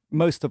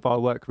most of our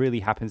work really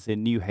happens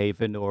in New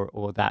Haven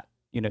or that,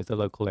 the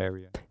local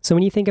area. So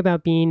when you think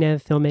about being a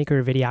filmmaker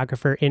or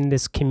videographer in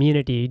this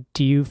community,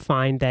 do you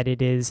find that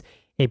it is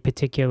a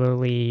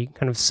particularly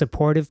kind of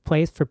supportive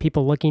place for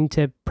people looking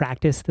to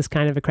practice this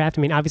kind of a craft?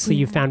 I mean, obviously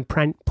you found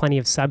plenty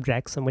of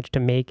subjects on which to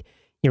make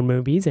your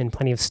movies and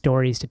plenty of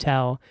stories to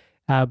tell.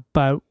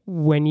 But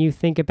when you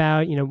think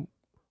about,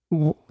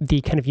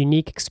 the kind of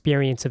unique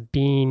experience of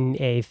being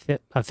a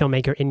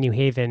filmmaker in New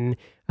Haven,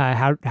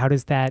 how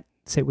does that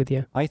sit with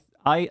you?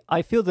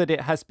 I feel that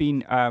it has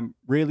been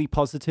really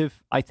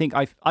positive. I think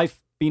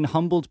I've been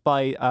humbled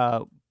by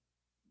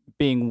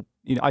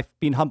I've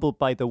been humbled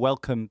by the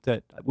welcome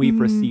that we've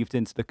received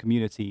into the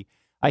community.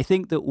 I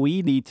think that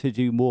we need to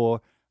do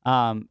more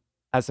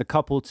as a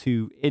couple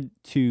to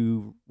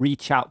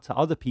reach out to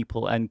other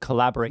people and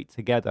collaborate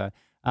together.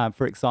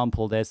 For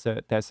example, there's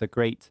a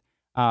great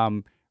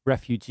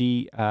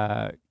refugee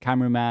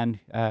cameraman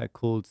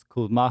called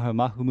Maher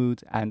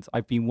Mahmoud, and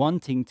I've been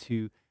wanting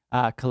to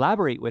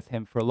collaborate with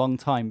him for a long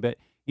time, but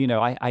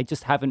I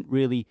just haven't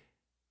really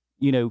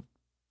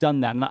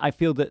done that. And I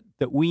feel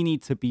that we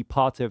need to be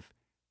part of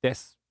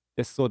this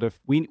sort of,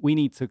 we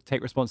need to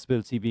take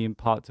responsibility being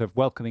part of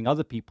welcoming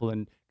other people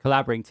and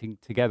collaborating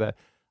together.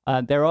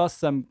 There are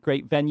some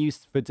great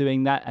venues for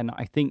doing that, and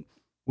I think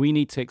we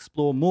need to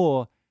explore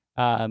more.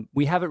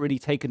 We haven't really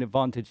taken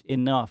advantage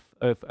enough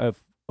of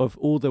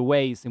all the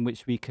ways in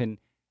which we can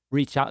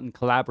reach out and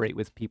collaborate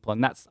with people,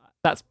 and that's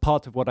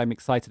part of what I'm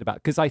excited about,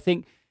 because I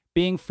think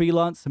being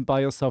freelance and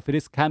by yourself,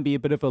 can be a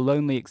bit of a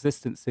lonely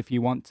existence if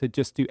you want to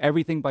just do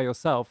everything by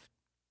yourself.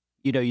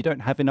 You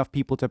don't have enough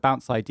people to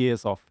bounce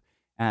ideas off.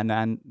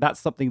 And that's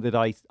something that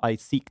I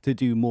seek to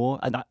do more.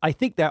 And I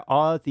think there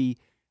are the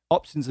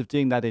options of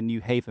doing that in New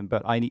Haven,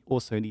 but I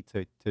also need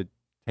to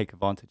take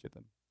advantage of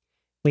them.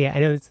 Leah, I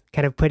know it's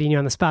kind of putting you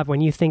on the spot. When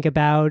you think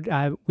about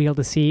Wheel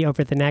to See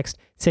over the next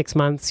 6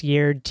 months,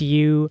 year, do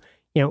you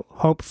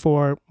hope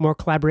for more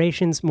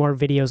collaborations, more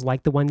videos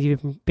like the ones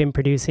you've been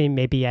producing,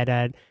 maybe at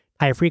a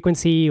higher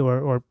frequency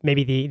or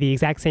maybe the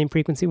exact same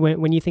frequency?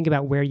 When you think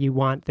about where you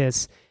want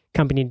this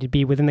company to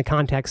be within the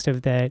context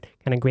of the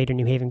kind of greater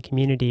New Haven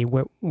community,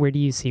 where do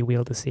you see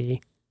Wheel to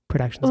See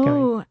productions going?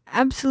 Oh,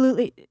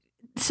 absolutely.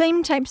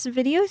 Same types of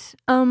videos,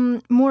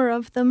 more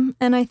of them.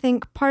 And I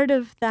think part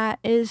of that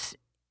is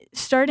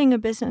starting a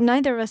business.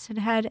 Neither of us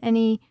had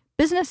any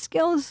business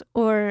skills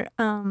or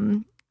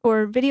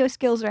video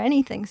skills or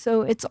anything.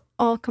 So it's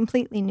all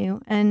completely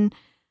new. And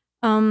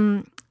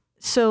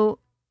so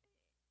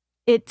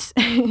it's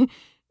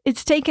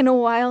it's taken a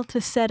while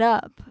to set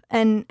up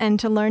and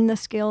to learn the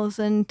skills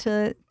and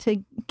to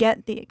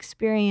get the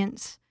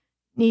experience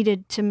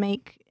needed to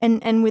make.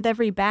 And with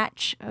every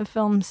batch of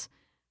films,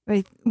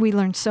 we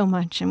learn so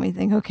much, and we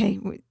think, okay,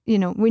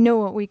 we know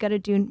what we got to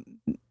do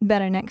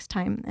better next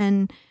time.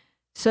 And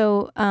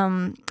so,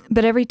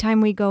 but every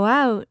time we go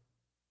out,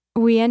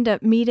 we end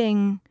up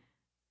meeting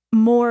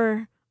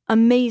more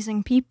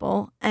amazing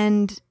people,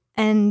 and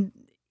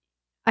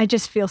I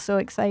just feel so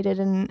excited,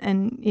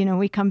 and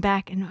we come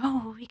back and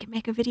we can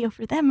make a video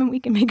for them, and we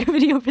can make a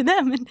video for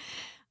them,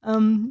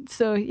 and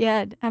so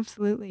yeah,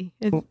 absolutely.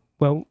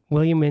 Well,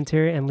 William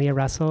Winter and Leah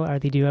Russell are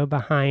the duo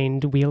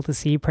behind Wheel to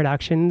See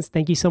Productions.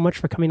 Thank you so much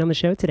for coming on the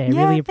show today. I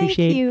really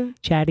appreciate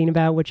chatting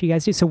about what you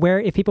guys do. So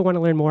if people want to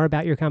learn more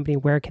about your company,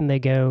 where can they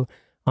go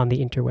on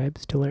the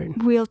interwebs to learn?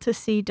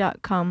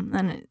 Wheel2see.com,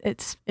 and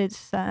it's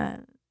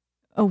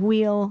a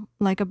wheel,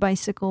 like a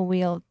bicycle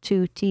wheel,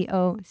 to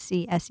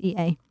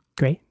TOCSEA.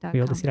 Great.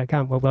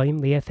 Wheel2see.com. Well, William,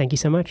 Leah, thank you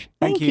so much.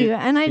 Thank you.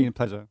 And it's been a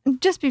pleasure.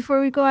 Just before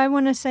we go, I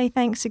want to say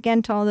thanks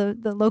again to all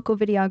the local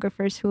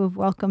videographers who have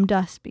welcomed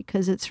us,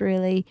 because it's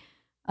really,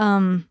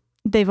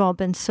 they've all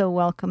been so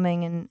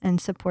welcoming and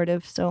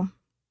supportive. So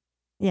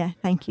yeah,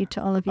 thank you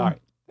to all of you. All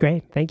right.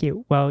 Great. Thank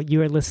you. Well,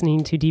 you are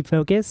listening to Deep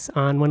Focus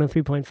on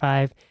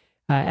 103.5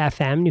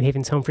 FM, New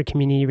Haven's home for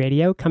community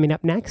radio. Coming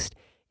up next,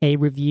 a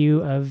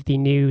review of the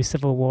new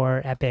Civil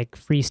War epic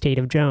Free State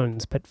of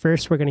Jones. But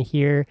first, we're going to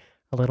hear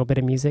a little bit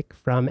of music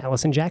from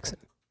Ellison Jackson.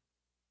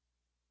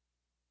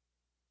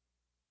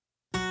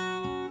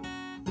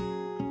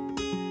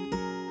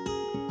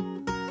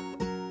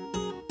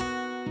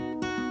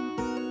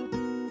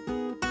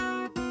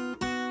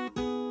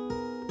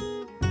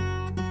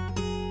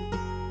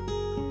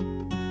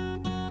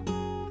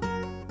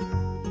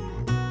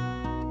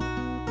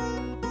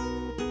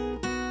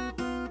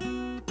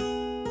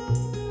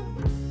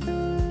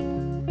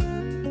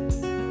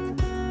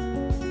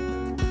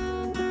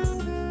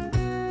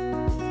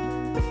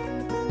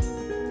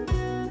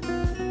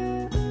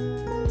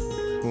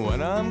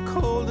 When I'm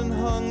cold and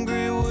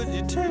hungry, would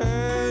you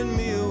turn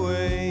me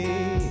away?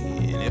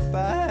 And if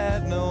I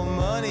had no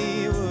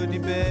money, would you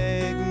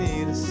beg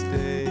me to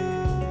stay?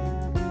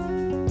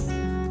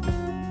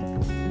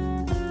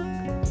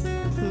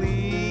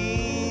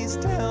 Please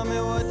tell me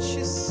what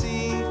you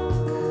seek.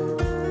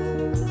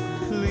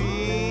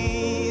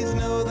 Please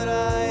know that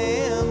I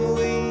am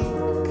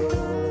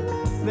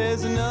weak.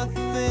 There's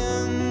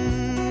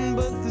nothing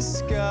but the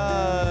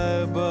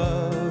sky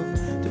above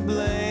to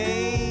blame.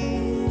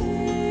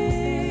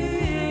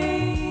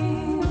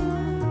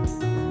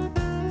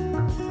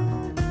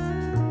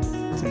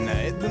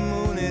 Tonight the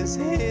moon is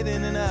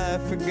hidden and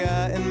I've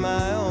forgotten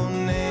my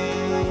own name.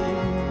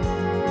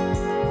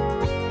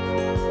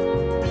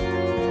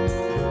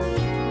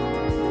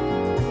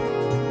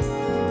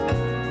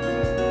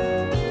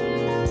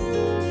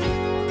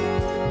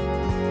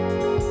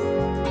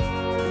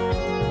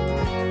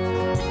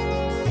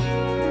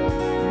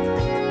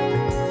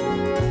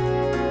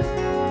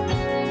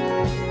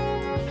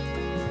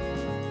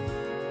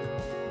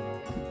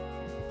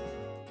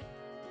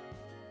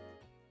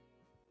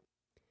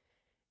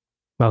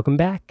 Welcome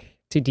back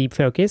to Deep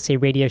Focus, a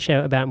radio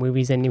show about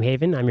movies in New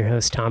Haven. I'm your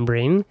host, Tom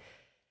Breen.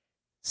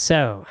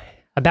 So,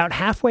 about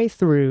halfway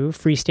through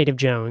Free State of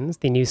Jones,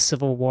 the new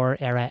Civil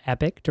War-era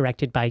epic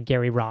directed by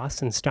Gary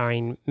Ross and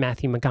starring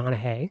Matthew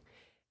McConaughey,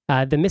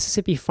 the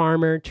Mississippi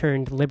farmer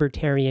turned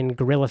libertarian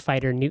guerrilla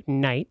fighter Newton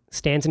Knight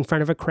stands in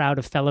front of a crowd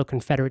of fellow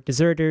Confederate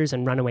deserters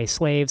and runaway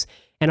slaves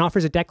and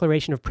offers a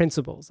declaration of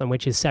principles on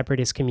which his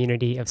separatist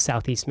community of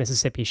Southeast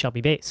Mississippi shall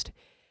be based.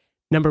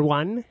 Number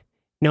 1,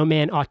 no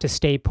man ought to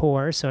stay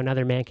poor so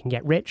another man can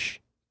get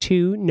rich.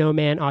 2, no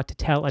man ought to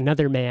tell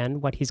another man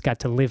what he's got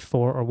to live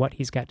for or what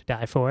he's got to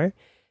die for.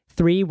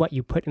 3, what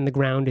you put in the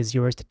ground is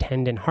yours to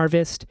tend and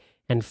harvest.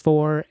 And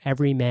 4,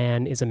 every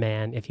man is a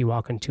man. If you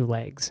walk on 2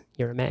 legs,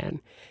 you're a man.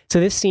 So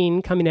this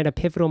scene, coming at a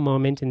pivotal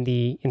moment in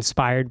the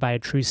inspired by a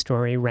true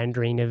story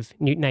rendering of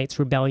Newton Knight's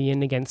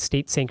rebellion against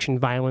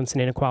state-sanctioned violence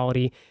and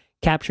inequality,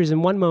 captures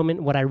in one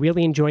moment what I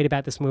really enjoyed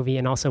about this movie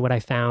and also what I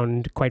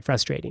found quite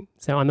frustrating.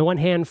 So on the one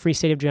hand, Free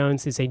State of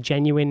Jones is a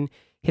genuine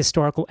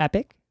historical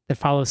epic that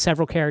follows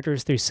several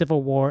characters through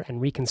Civil War and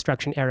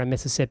Reconstruction-era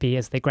Mississippi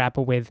as they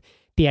grapple with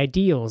the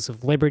ideals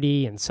of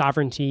liberty and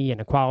sovereignty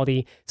and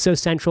equality, so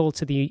central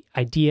to the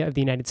idea of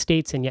the United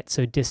States and yet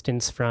so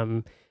distant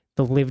from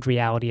the lived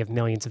reality of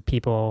millions of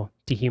people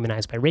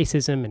dehumanized by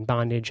racism and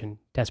bondage and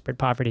desperate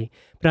poverty.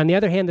 But on the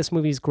other hand, this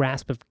movie's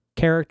grasp of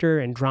character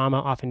and drama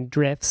often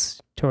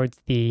drifts towards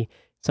the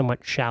somewhat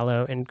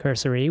shallow and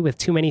cursory, with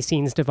too many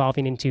scenes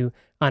devolving into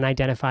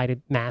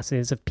unidentified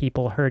masses of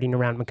people herding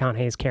around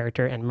McConaughey's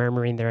character and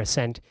murmuring their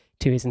assent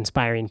to his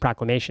inspiring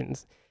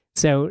proclamations.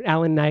 So,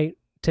 Alan Knight,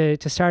 to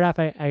start off,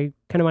 I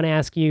kind of want to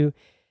ask you,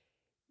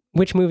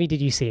 which movie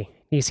did you see?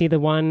 Do you see the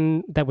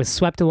one that was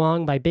swept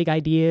along by big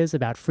ideas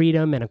about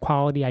freedom and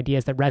equality,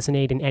 ideas that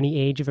resonate in any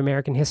age of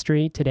American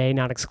history, today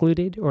not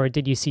excluded? Or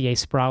did you see a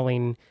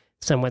sprawling,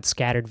 somewhat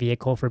scattered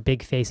vehicle for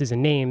big faces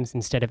and names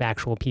instead of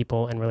actual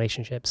people and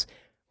relationships?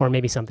 Or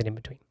maybe something in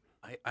between?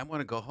 I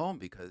want to go home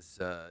because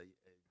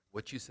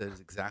what you said is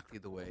exactly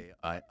the way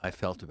I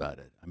felt about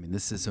it. I mean,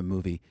 this is a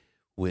movie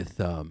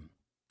with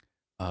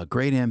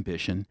great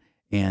ambition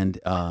and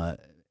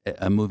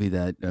a movie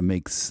that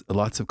makes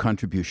lots of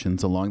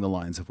contributions along the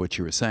lines of what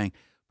you were saying,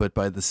 but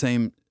by the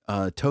same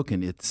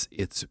token, it's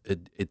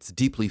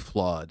deeply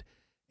flawed,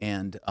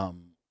 and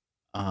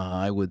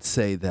I would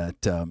say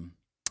that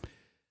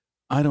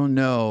I don't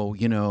know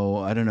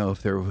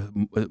if there were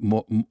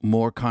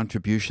more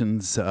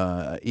contributions.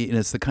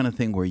 It's the kind of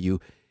thing where you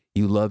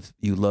love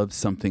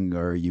something,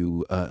 or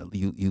you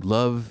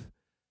love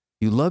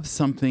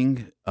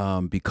something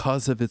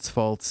because of its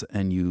faults,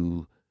 and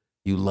you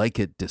like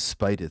it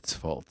despite its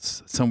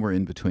faults, somewhere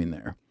in between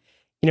there.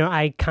 You know,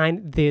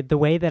 the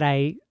way that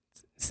I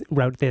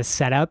wrote this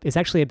setup is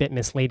actually a bit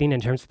misleading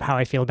in terms of how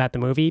I feel about the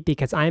movie,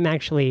 because I'm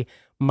actually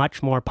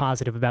much more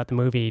positive about the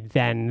movie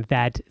than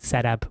that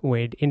setup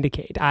would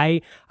indicate.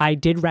 I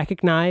did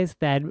recognize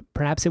that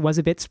perhaps it was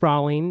a bit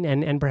sprawling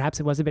and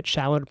perhaps it was a bit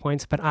shallow at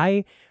points, but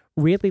I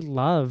really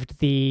loved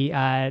the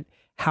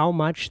how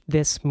much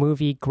this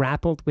movie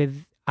grappled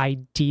with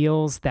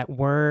ideals that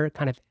were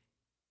kind of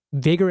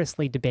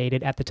vigorously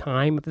debated at the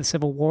time of the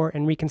Civil War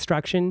and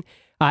Reconstruction,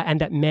 and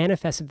that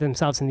manifested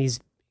themselves in these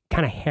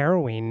kind of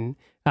harrowing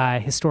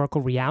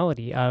historical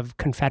reality of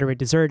Confederate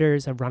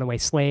deserters, of runaway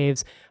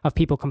slaves, of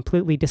people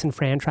completely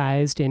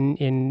disenfranchised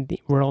in the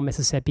rural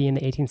Mississippi in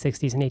the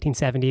 1860s and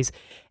 1870s,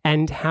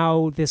 and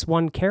how this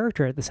one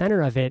character at the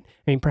center of it,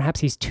 I mean, perhaps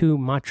he's too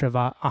much of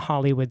a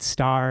Hollywood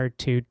star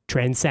to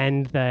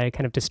transcend the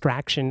kind of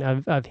distraction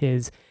of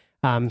his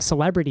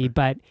celebrity,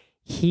 but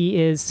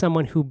he is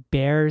someone who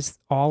bears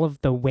all of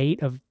the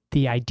weight of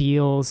the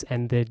ideals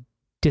and the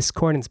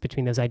discordance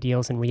between those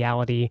ideals and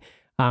reality,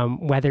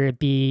 whether it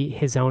be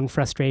his own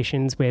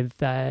frustrations with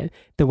the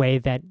way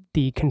that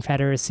the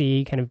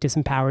Confederacy kind of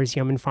disempowers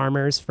yeoman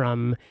farmers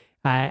from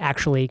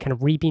actually kind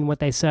of reaping what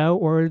they sow,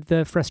 or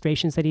the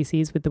frustrations that he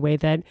sees with the way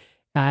that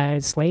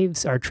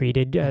slaves are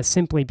treated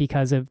simply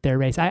because of their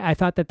race. I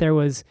thought that there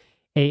was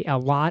a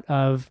lot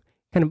of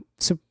kind of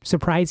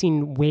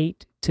surprising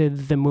weight to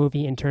the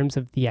movie in terms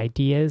of the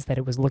ideas that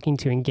it was looking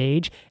to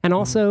engage, and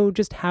also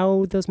just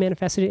how those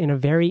manifested in a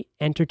very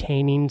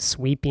entertaining,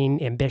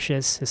 sweeping,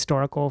 ambitious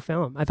historical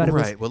film. I thought it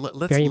was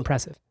very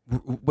impressive.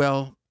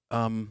 Well,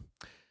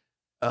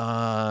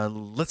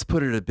 let's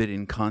put it a bit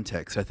in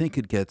context. I think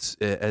it gets,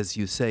 as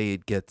you say,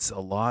 it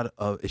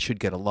should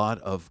get a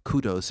lot of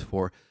kudos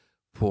for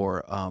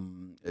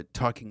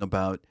talking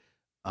about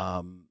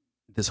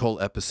this whole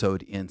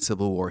episode in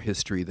Civil War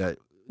history that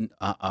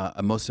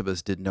most of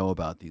us didn't know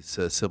about, these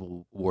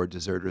Civil War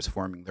deserters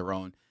forming their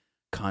own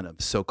kind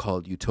of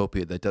so-called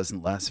utopia that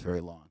doesn't last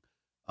very long.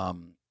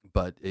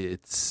 But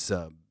it's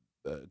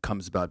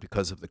comes about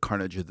because of the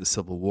carnage of the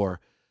Civil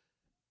War.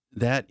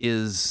 That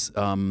is,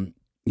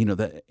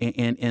 that,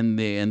 and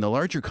the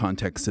larger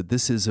context that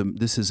this is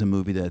a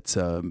movie that's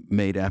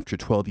made after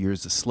 12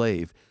 Years a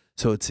Slave,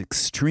 so it's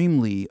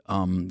extremely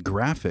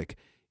graphic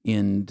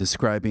in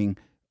describing.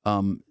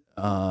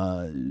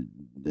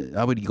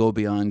 I would go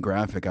beyond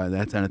graphic. And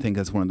I think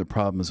that's one of the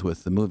problems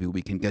with the movie.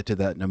 We can get to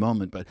that in a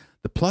moment. But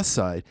the plus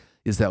side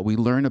is that we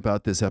learn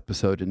about this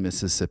episode in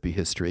Mississippi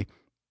history.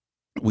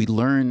 We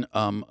learn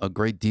a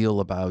great deal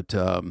about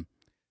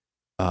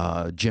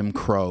Jim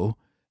Crow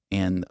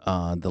and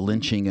the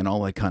lynching and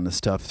all that kind of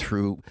stuff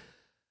through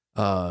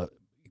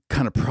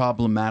kind of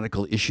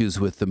problematical issues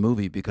with the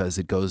movie, because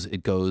it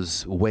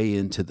goes way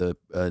into the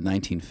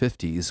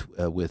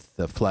 1950s with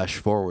flash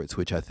forwards,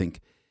 which I think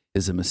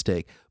is a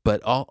mistake.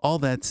 But all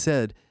that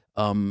said,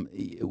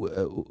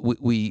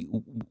 we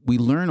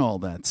learn all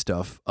that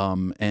stuff,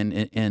 and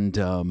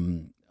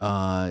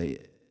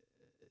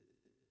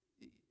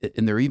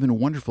there are even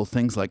wonderful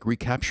things like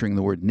recapturing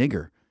the word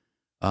nigger,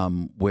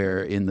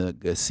 where in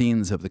the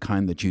scenes of the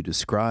kind that you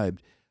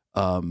described,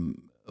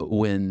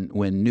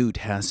 when Newt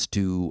has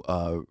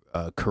to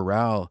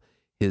corral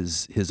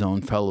his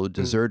own fellow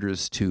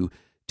deserters to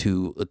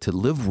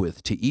live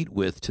with, to eat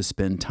with, to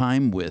spend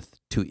time with,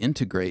 to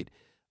integrate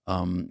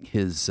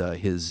his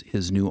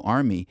new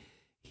army,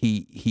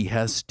 he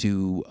has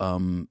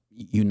to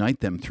unite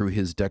them through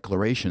his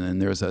declaration.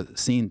 And there's a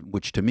scene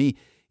which to me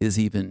is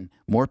even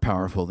more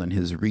powerful than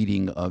his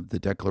reading of the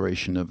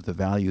Declaration of the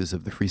Values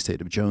of the Free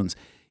State of Jones.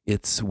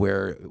 It's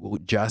where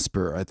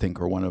Jasper, I think,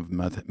 or one of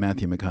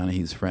Matthew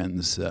McConaughey's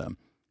friends,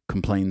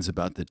 complains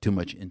about the too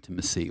much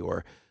intimacy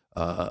or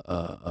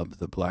of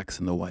the blacks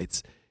and the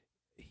whites.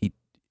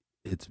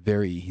 He's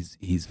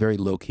very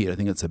low key. I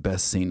think it's the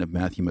best scene of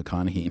Matthew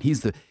McConaughey, and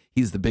he's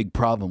the big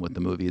problem with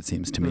the movie, it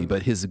seems to me.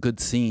 But his good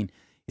scene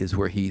is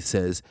where he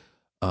says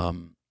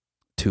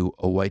to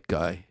a white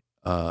guy,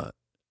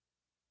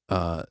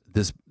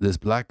 this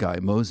black guy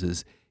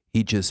Moses,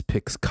 he just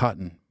picks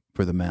cotton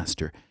for the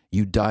master.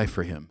 You die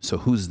for him. So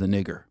who's the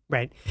nigger?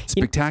 Right.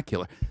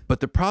 Spectacular. But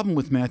the problem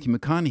with Matthew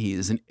McConaughey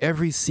is in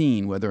every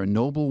scene, whether a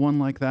noble one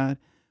like that,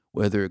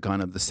 whether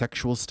kind of the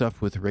sexual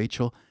stuff with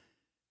Rachel,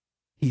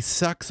 he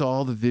sucks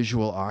all the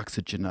visual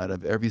oxygen out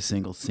of every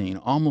single scene,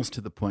 almost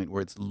to the point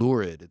where it's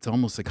lurid. It's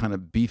almost a kind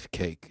of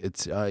beefcake.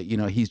 It's,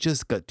 he's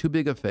just got too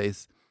big a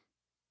face.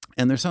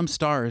 And there's some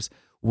stars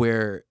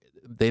where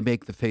they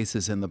make the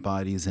faces and the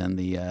bodies and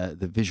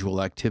the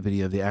visual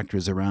activity of the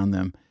actors around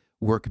them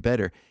work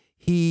better.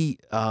 He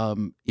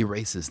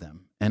erases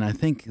them. And I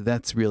think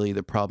that's really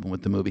the problem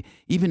with the movie.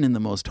 Even in the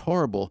most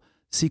horrible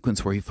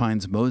sequence where he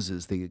finds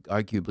Moses,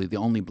 arguably the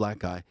only black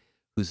guy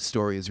whose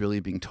story is really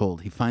being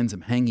told, he finds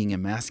him hanging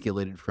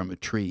emasculated from a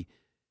tree.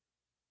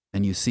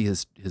 And you see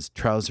his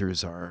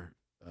trousers are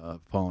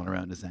falling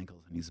around his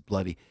ankles and he's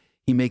bloody.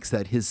 He makes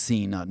that his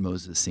scene, not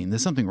Moses' scene.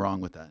 There's something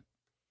wrong with that.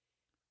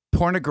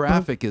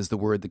 Pornographic is the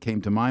word that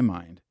came to my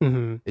mind.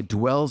 Mm-hmm. It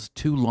dwells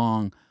too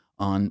long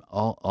on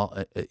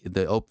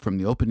from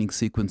the opening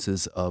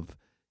sequences of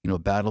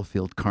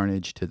battlefield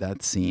carnage to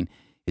that scene.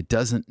 It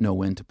doesn't know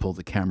when to pull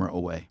the camera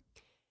away.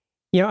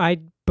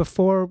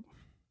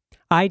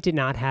 I did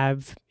not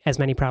have as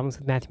many problems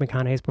with Matthew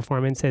McConaughey's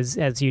performance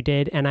as you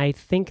did, and I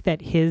think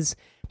that his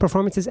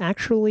performance is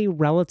actually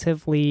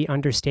relatively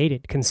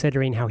understated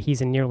considering how he's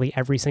in nearly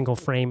every single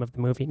frame of the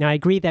movie. Now, I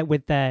agree that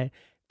with the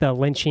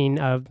lynching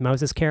of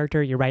Moses'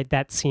 character, you're right,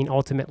 that scene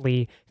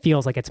ultimately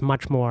feels like it's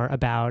much more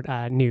about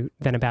Newt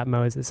than about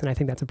Moses, and I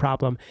think that's a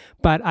problem.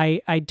 But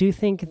I do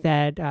think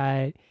that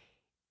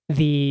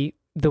the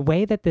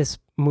way that this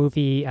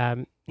movie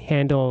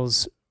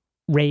handles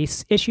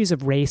issues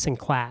of race and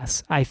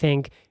class, I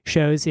think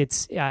shows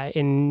its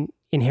the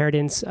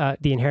inheritance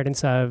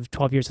of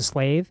 12 Years a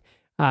Slave,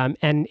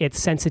 and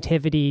its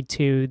sensitivity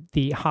to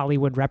the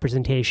Hollywood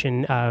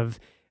representation of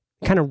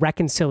kind of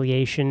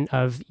reconciliation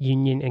of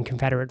Union and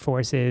Confederate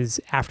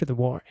forces after the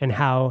war, and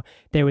how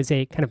there was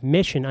a kind of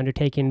mission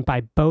undertaken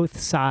by both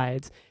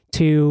sides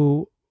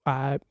to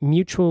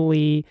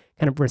mutually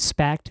kind of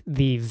respect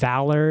the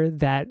valor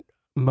that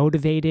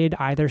motivated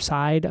either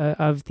side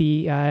of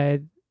the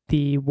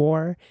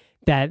war,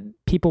 that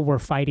people were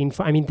fighting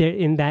for. I mean,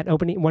 in that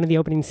opening, one of the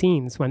opening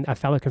scenes, when a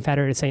fellow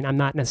Confederate is saying, "I'm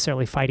not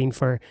necessarily fighting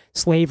for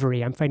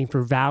slavery; I'm fighting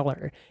for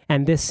valor."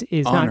 And this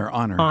is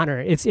honor.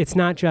 It's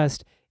not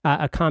just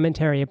a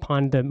commentary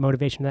upon the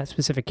motivation of that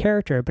specific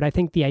character, but I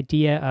think the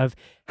idea of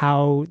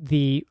how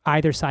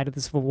either side of the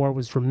Civil War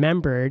was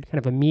remembered kind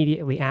of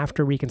immediately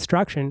after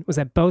Reconstruction was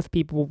that both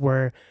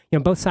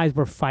sides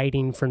were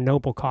fighting for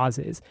noble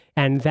causes.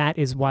 And that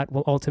is what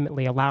will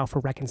ultimately allow for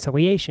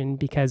reconciliation,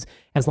 because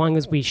as long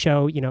as we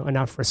show,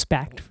 enough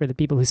respect for the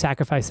people who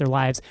sacrificed their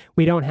lives,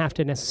 we don't have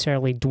to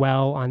necessarily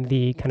dwell on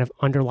the kind of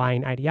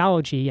underlying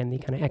ideology and the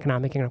kind of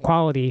economic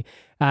inequality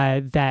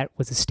that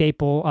was a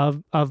staple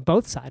of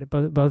both sides,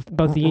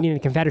 both the Union and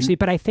the Confederacy.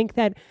 But I think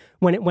that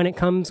when it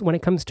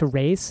comes to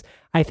race,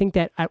 I think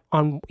that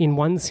in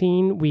one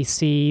scene we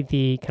see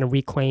the kind of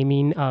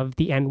reclaiming of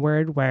the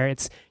N-word, where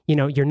it's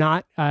you're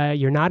not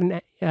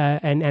an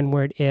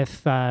N-word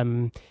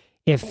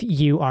if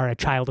you are a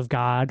child of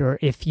God, or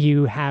if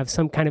you have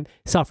some kind of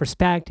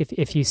self-respect,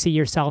 if you see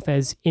yourself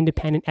as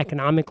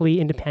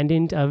economically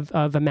independent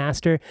of a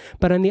master.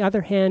 But on the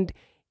other hand,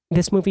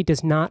 this movie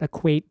does not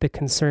equate the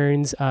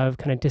concerns of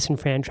kind of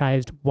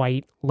disenfranchised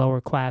white lower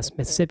class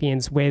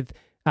Mississippians with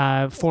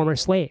former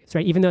slaves,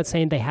 right? Even though it's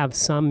saying they have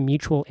some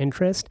mutual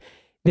interest,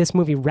 this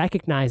movie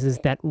recognizes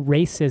that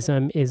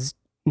racism is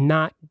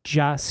not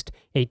just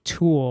a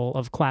tool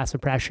of class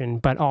oppression,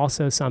 but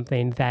also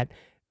something that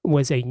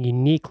was a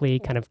uniquely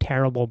kind of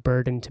terrible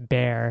burden to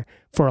bear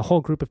for a whole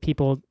group of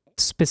people,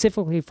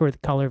 specifically for the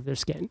color of their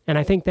skin. And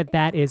I think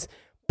that is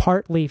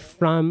partly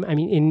from,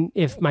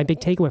 if my big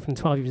takeaway from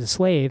 12 Years a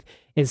Slave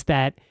is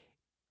that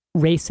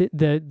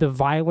the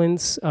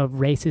violence of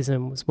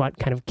racism was what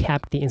kind of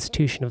kept the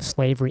institution of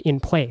slavery in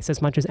place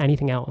as much as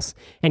anything else.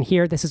 And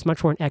here, this is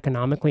much more an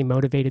economically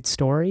motivated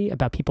story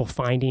about people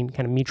finding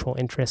kind of mutual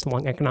interest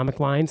along economic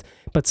lines,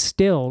 but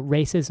still,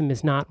 racism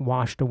is not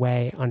washed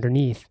away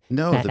underneath.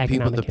 No, that the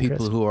economic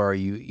people interest. who are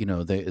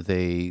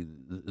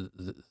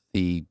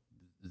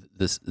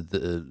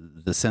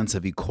the sense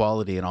of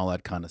equality and all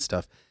that kind of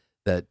stuff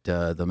that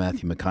the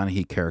Matthew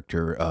McConaughey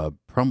character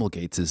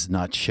promulgates is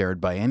not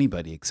shared by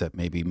anybody except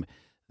maybe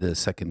the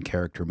second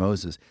character,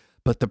 Moses.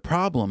 But the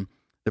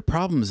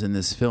problems in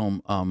this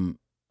film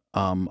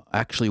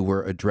actually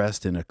were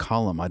addressed in a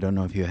column. I don't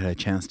know if you had a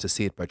chance to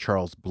see it, by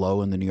Charles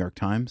Blow in the New York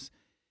Times.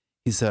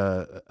 He's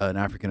an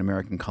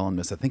African-American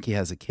columnist. I think he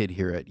has a kid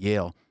here at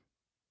Yale.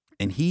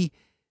 And he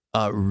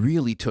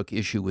really took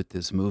issue with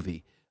this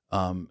movie.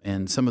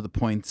 And some of the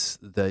points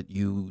that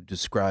you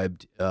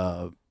described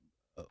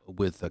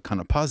with a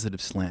kind of positive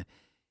slant,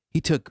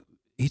 he took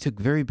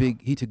very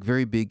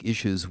big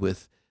issues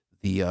with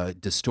the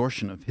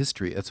distortion of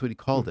history. That's what he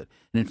called it.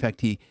 And in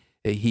fact, he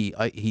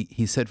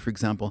said, for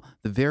example,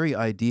 the very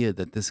idea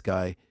that this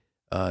guy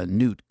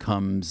Newt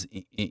comes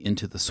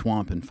into the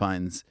swamp and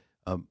finds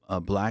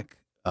black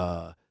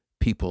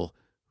people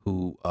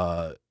who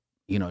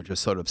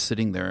just sort of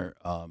sitting there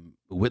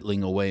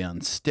whittling away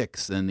on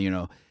sticks, and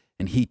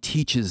he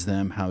teaches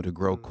them how to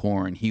grow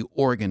corn. He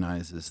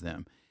organizes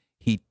them.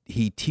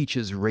 He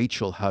teaches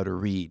Rachel how to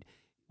read.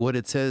 What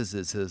it says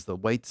is the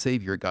white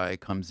savior guy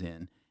comes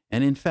in,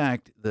 and in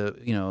fact, the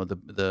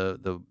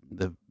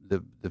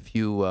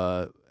few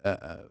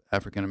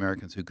African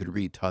Americans who could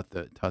read taught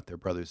their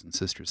brothers and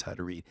sisters how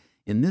to read.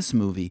 In this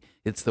movie,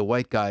 it's the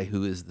white guy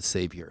who is the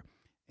savior,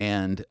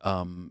 and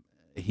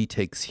he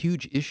takes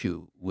huge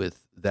issue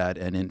with that.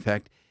 And in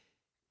fact,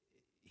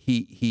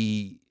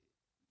 he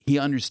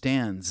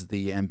understands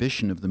the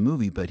ambition of the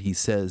movie, but he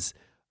says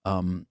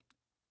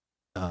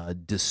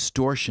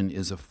distortion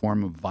is a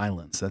form of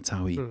violence. That's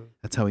how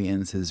he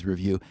ends his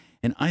review.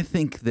 And I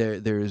think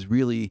there is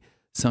really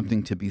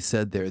something to be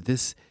said there.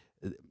 This,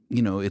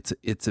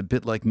 it's a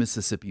bit like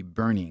Mississippi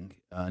Burning,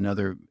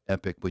 another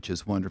epic which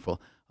is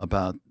wonderful,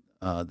 about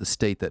the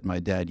state that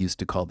my dad used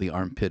to call the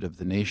armpit of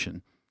the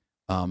nation,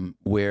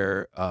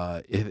 where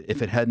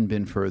if it hadn't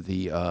been for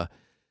the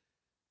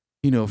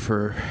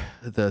for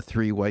the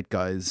three white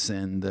guys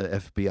and the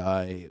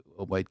FBI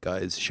white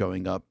guys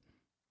showing up,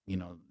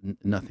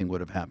 nothing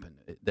would have happened.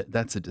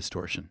 That's a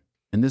distortion.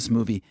 And this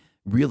movie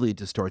really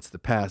distorts the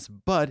past,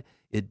 but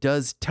it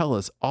does tell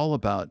us all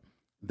about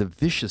the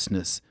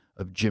viciousness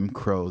of Jim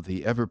Crow.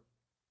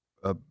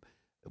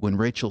 When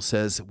Rachel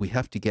says, we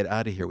have to get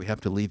out of here, we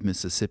have to leave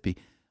Mississippi,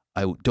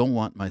 I don't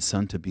want my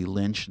son to be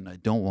lynched, and I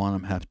don't want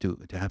him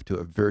to have to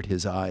avert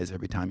his eyes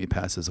every time he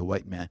passes a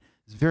white man.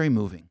 It's very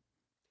moving.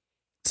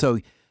 So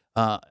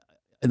the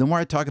more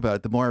I talk about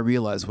it, the more I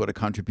realize what a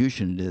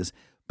contribution it is.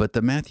 But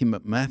the Matthew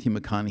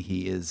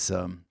McConaughey is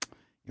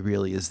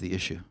really is the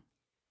issue.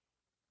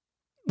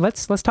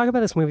 Let's talk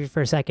about this movie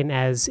for a second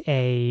as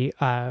a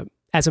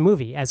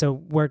movie, as a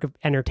work of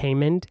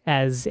entertainment,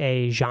 as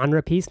a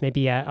genre piece,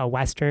 maybe a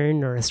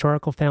Western or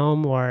historical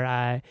film or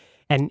an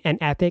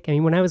epic. I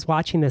mean, when I was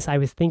watching this, I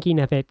was thinking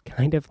of it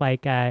kind of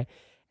like as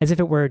if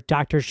it were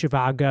Dr.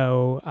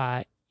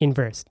 Zhivago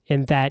inverse,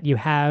 in that you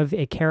have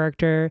a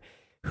character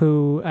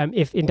who,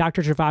 if in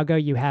Dr.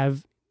 Zhivago you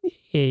have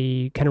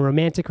a kind of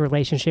romantic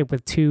relationship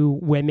with two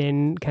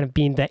women kind of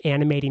being the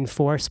animating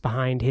force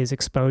behind his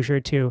exposure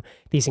to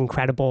these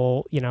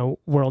incredible,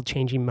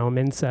 world-changing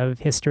moments of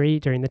history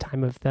during the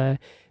time of the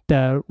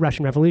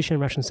Russian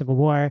Revolution, Russian Civil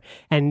War,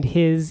 and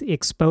his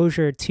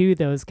exposure to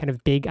those kind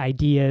of big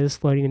ideas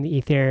floating in the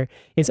ether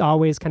is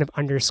always kind of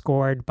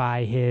underscored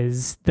by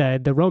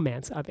the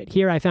romance of it.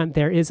 Here I found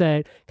there is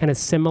a kind of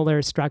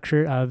similar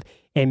structure of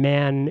a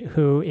man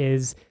who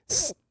is,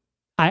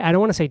 I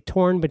don't want to say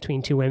torn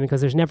between two women, because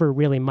there's never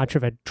really much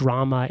of a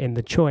drama in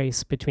the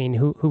choice between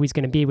who he's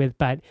going to be with,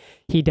 but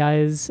he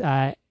does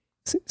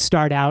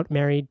start out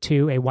married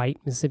to a white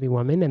Mississippi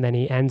woman, and then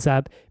he ends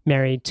up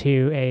married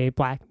to a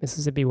black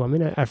Mississippi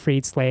woman, a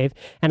freed slave.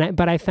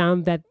 But I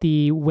found that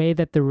the way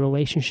that the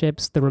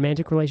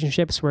romantic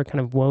relationships were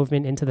kind of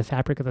woven into the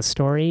fabric of the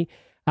story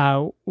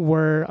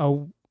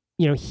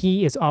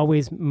he is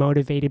always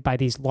motivated by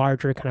these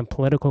larger kind of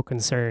political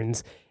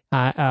concerns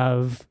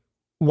of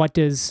what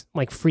does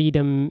like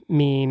freedom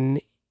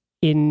mean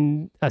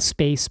in a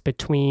space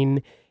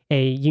between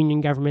a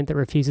Union government that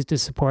refuses to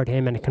support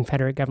him and a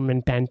Confederate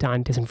government bent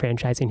on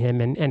disenfranchising him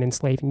and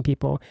enslaving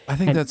people. I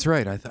think that's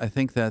right. I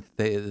think that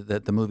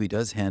the movie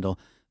does handle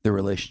the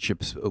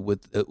relationships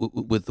with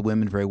the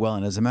women very well.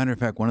 And as a matter of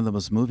fact, two of the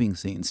most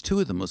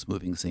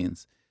moving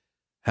scenes,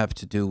 have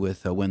to do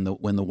with when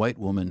the white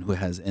woman who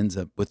ends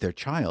up with their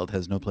child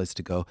has no place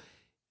to go.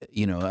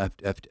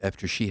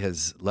 After she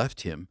has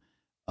left him,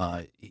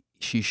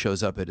 she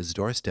shows up at his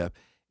doorstep,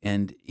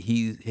 and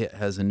he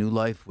has a new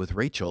life with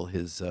Rachel,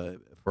 his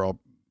for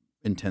all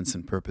intents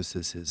and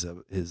purposes,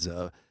 his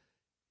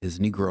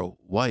Negro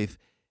wife.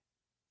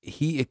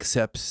 He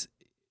accepts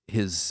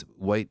his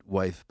white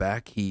wife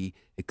back. He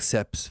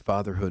accepts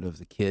fatherhood of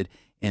the kid,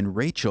 and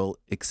Rachel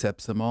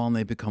accepts them all, and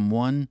they become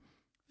one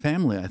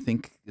family. I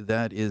think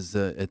that is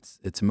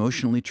it's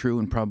emotionally true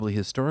and probably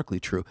historically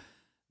true.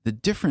 The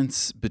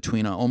difference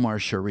between Omar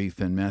Sharif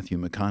and Matthew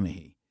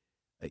McConaughey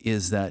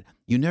is that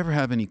you never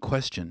have any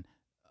question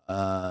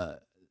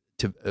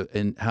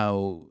in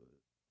how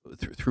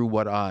through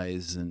what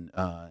eyes and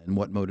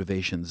what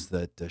motivations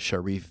that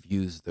Sharif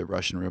used the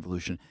Russian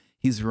Revolution.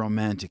 He's a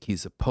romantic.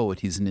 He's a poet.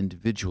 He's an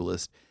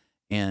individualist,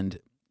 and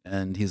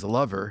he's a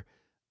lover,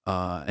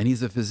 and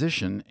he's a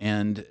physician,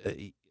 and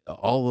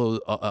all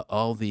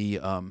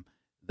the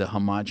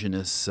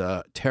homogenous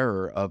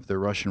terror of the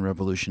Russian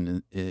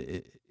Revolution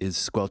is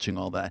squelching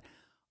all that.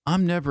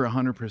 I'm never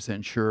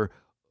 100% sure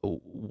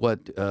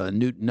what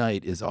Newt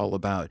Knight is all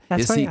about.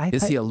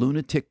 Is he a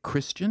lunatic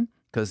Christian?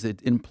 Because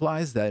it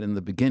implies that in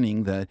the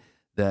beginning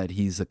that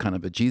he's a kind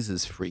of a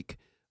Jesus freak.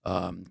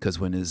 Because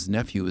when his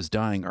nephew is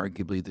dying,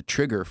 arguably the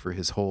trigger for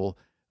his whole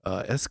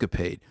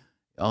escapade,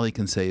 all he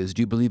can say is,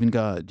 "Do you believe in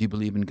God? Do you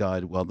believe in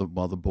God?" While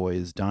the boy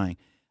is dying.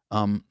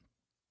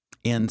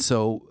 And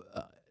so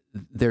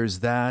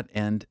there's that,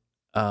 and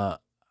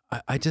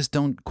I just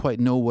don't quite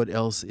know what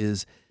else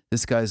is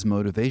this guy's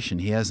motivation.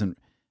 He hasn't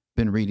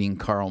been reading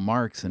Karl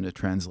Marx in a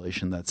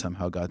translation that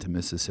somehow got to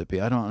Mississippi.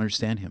 I don't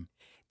understand him.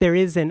 There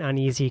is an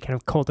uneasy kind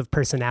of cult of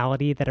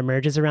personality that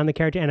emerges around the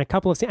character, and a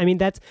couple of scenes. I mean,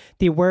 that's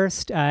the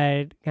worst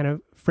kind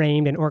of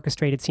framed and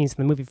orchestrated scenes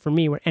in the movie for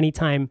me, where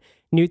anytime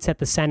Newt's at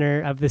the center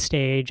of the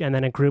stage and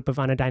then a group of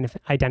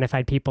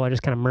unidentified people are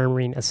just kind of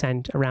murmuring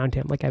assent around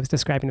him, like I was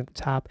describing at the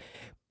top.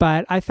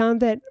 But I found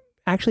that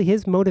actually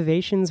his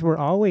motivations were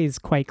always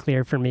quite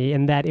clear for me,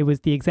 in that it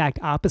was the exact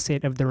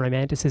opposite of the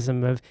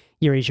romanticism of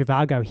Yuri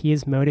Zhivago. He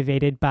is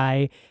motivated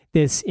by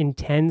this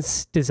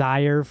intense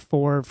desire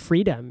for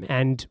freedom.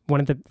 And one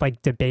of the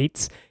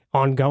debates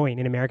ongoing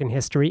in American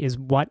history is,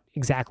 what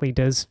exactly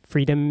does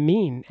freedom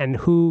mean, and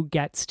who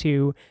gets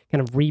to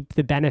kind of reap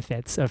the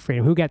benefits of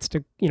freedom? Who gets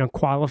to,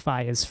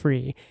 qualify as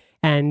free?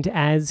 And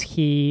as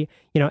he,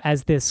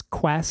 as this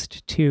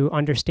quest to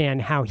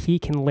understand how he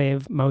can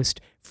live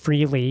most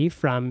freely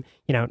from,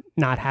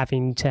 not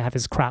having to have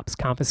his crops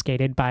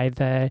confiscated by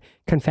the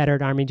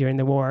Confederate Army during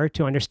the war,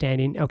 to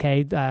understanding,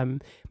 okay,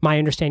 my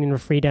understanding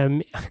of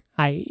freedom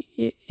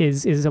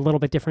is a little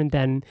bit different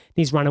than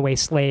these runaway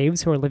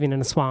slaves who are living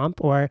in a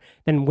swamp, or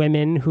than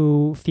women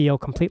who feel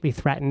completely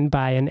threatened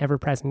by an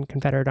ever-present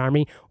Confederate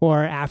Army,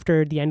 or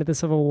after the end of the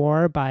Civil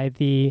War by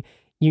the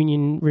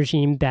Union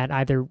regime that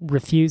either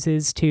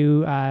refuses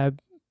to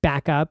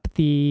back up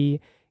the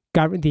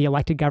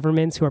elected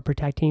governments who are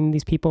protecting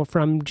these people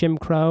from Jim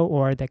Crow,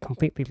 or that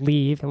completely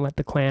leave and let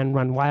the Klan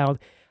run wild.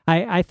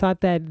 I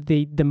thought that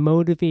the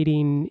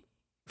motivating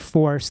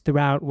force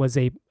throughout was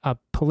a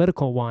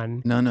political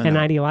one, an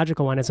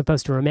ideological one, as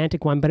opposed to a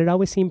romantic one, but it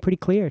always seemed pretty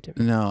clear to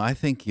me. No, I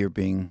think you're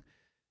being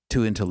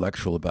too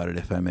intellectual about it,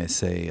 if I may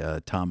say,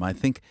 Tom. I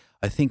think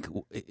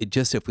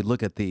just if we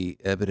look at the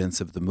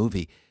evidence of the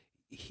movie,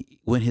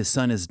 when his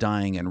son is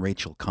dying and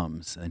Rachel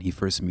comes, and he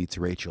first meets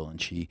Rachel,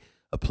 and she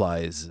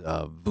applies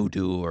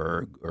voodoo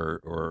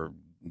or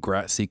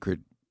secret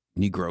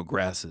Negro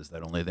grasses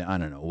that only I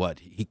don't know what.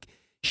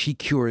 She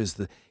cures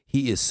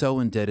he is so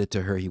indebted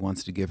to her, he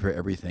wants to give her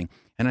everything.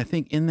 And I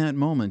think in that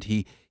moment,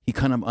 he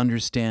kind of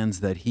understands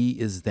that he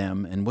is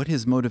them, and what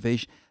his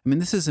motivation. I mean,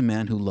 this is a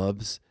man who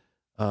loves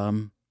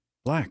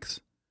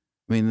blacks.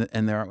 I I mean,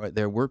 and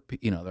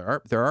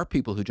there are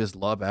people who just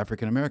love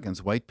African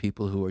Americans, white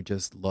people who are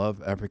just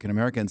love African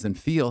Americans and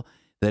feel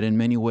that in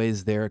many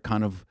ways they're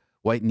kind of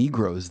white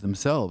Negroes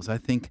themselves. I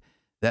think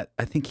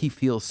he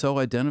feels so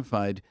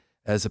identified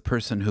as a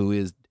person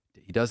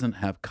he doesn't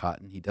have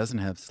cotton, he doesn't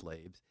have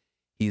slaves,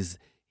 he's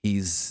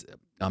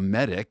a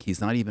medic,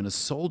 he's not even a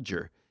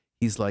soldier,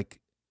 he's like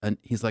a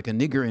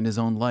nigger in his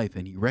own life,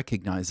 and he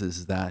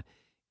recognizes that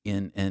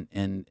his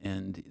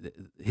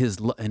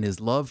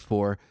love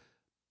for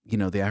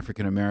the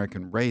African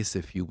American race,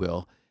 if you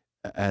will,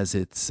 as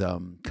it's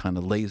kind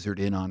of lasered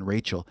in on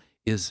Rachel,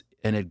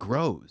 and it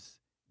grows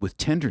with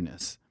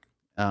tenderness,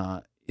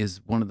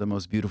 is one of the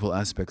most beautiful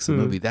aspects of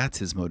the movie. That's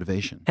his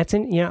motivation.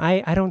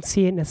 I don't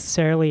see it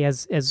necessarily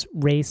as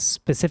race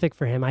specific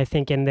for him. I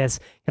think in this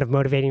kind of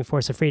motivating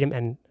force of freedom,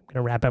 and I'm going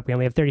to wrap up, we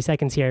only have 30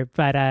 seconds here,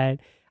 but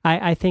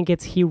I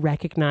think he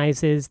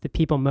recognizes the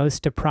people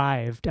most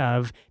deprived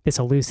of this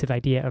elusive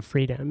idea of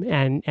freedom,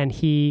 and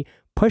he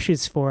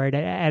pushes for it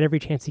at every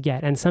chance he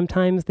gets. And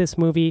sometimes this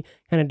movie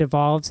kind of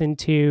devolves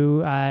into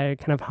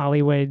kind of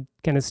Hollywood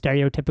kind of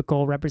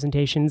stereotypical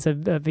representations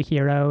of a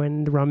hero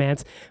and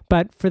romance.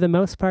 But for the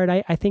most part,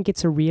 I think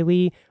it's a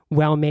really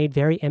well-made,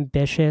 very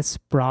ambitious,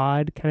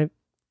 broad kind of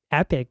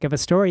epic of a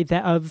story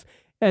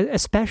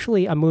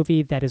especially a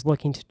movie that is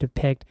looking to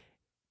depict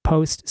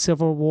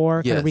post-Civil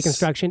War kind of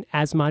Reconstruction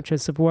as much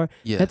as Civil War.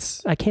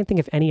 Yes. I can't think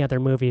of any other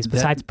movies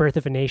besides Birth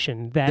of a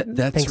Nation that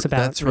thinks about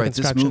that's right.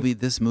 Reconstruction.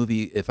 This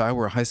movie, if I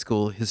were a high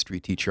school history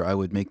teacher, I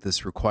would make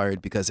this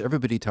required, because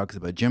everybody talks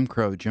about Jim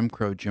Crow.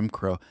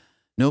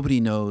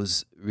 Nobody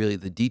knows really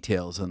the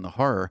details and the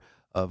horror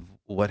of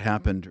what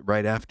happened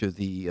right after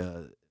the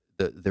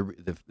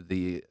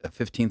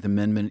 15th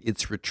Amendment,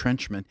 its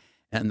retrenchment,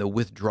 and the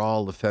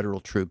withdrawal of federal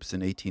troops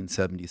in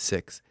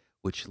 1876,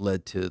 which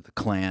led to the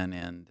Klan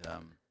and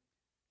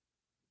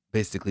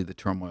basically the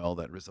turmoil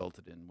that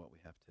resulted in what we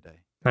have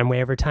today. I'm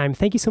way over time.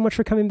 Thank you so much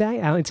for coming back,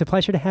 Alan. It's a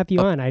pleasure to have you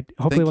on.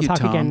 Hopefully we'll talk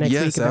Tom. again next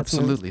week. Yes,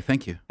 absolutely.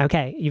 Thank you.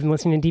 Okay, you've been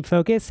listening to Deep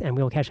Focus, and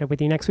we'll catch up with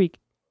you next week.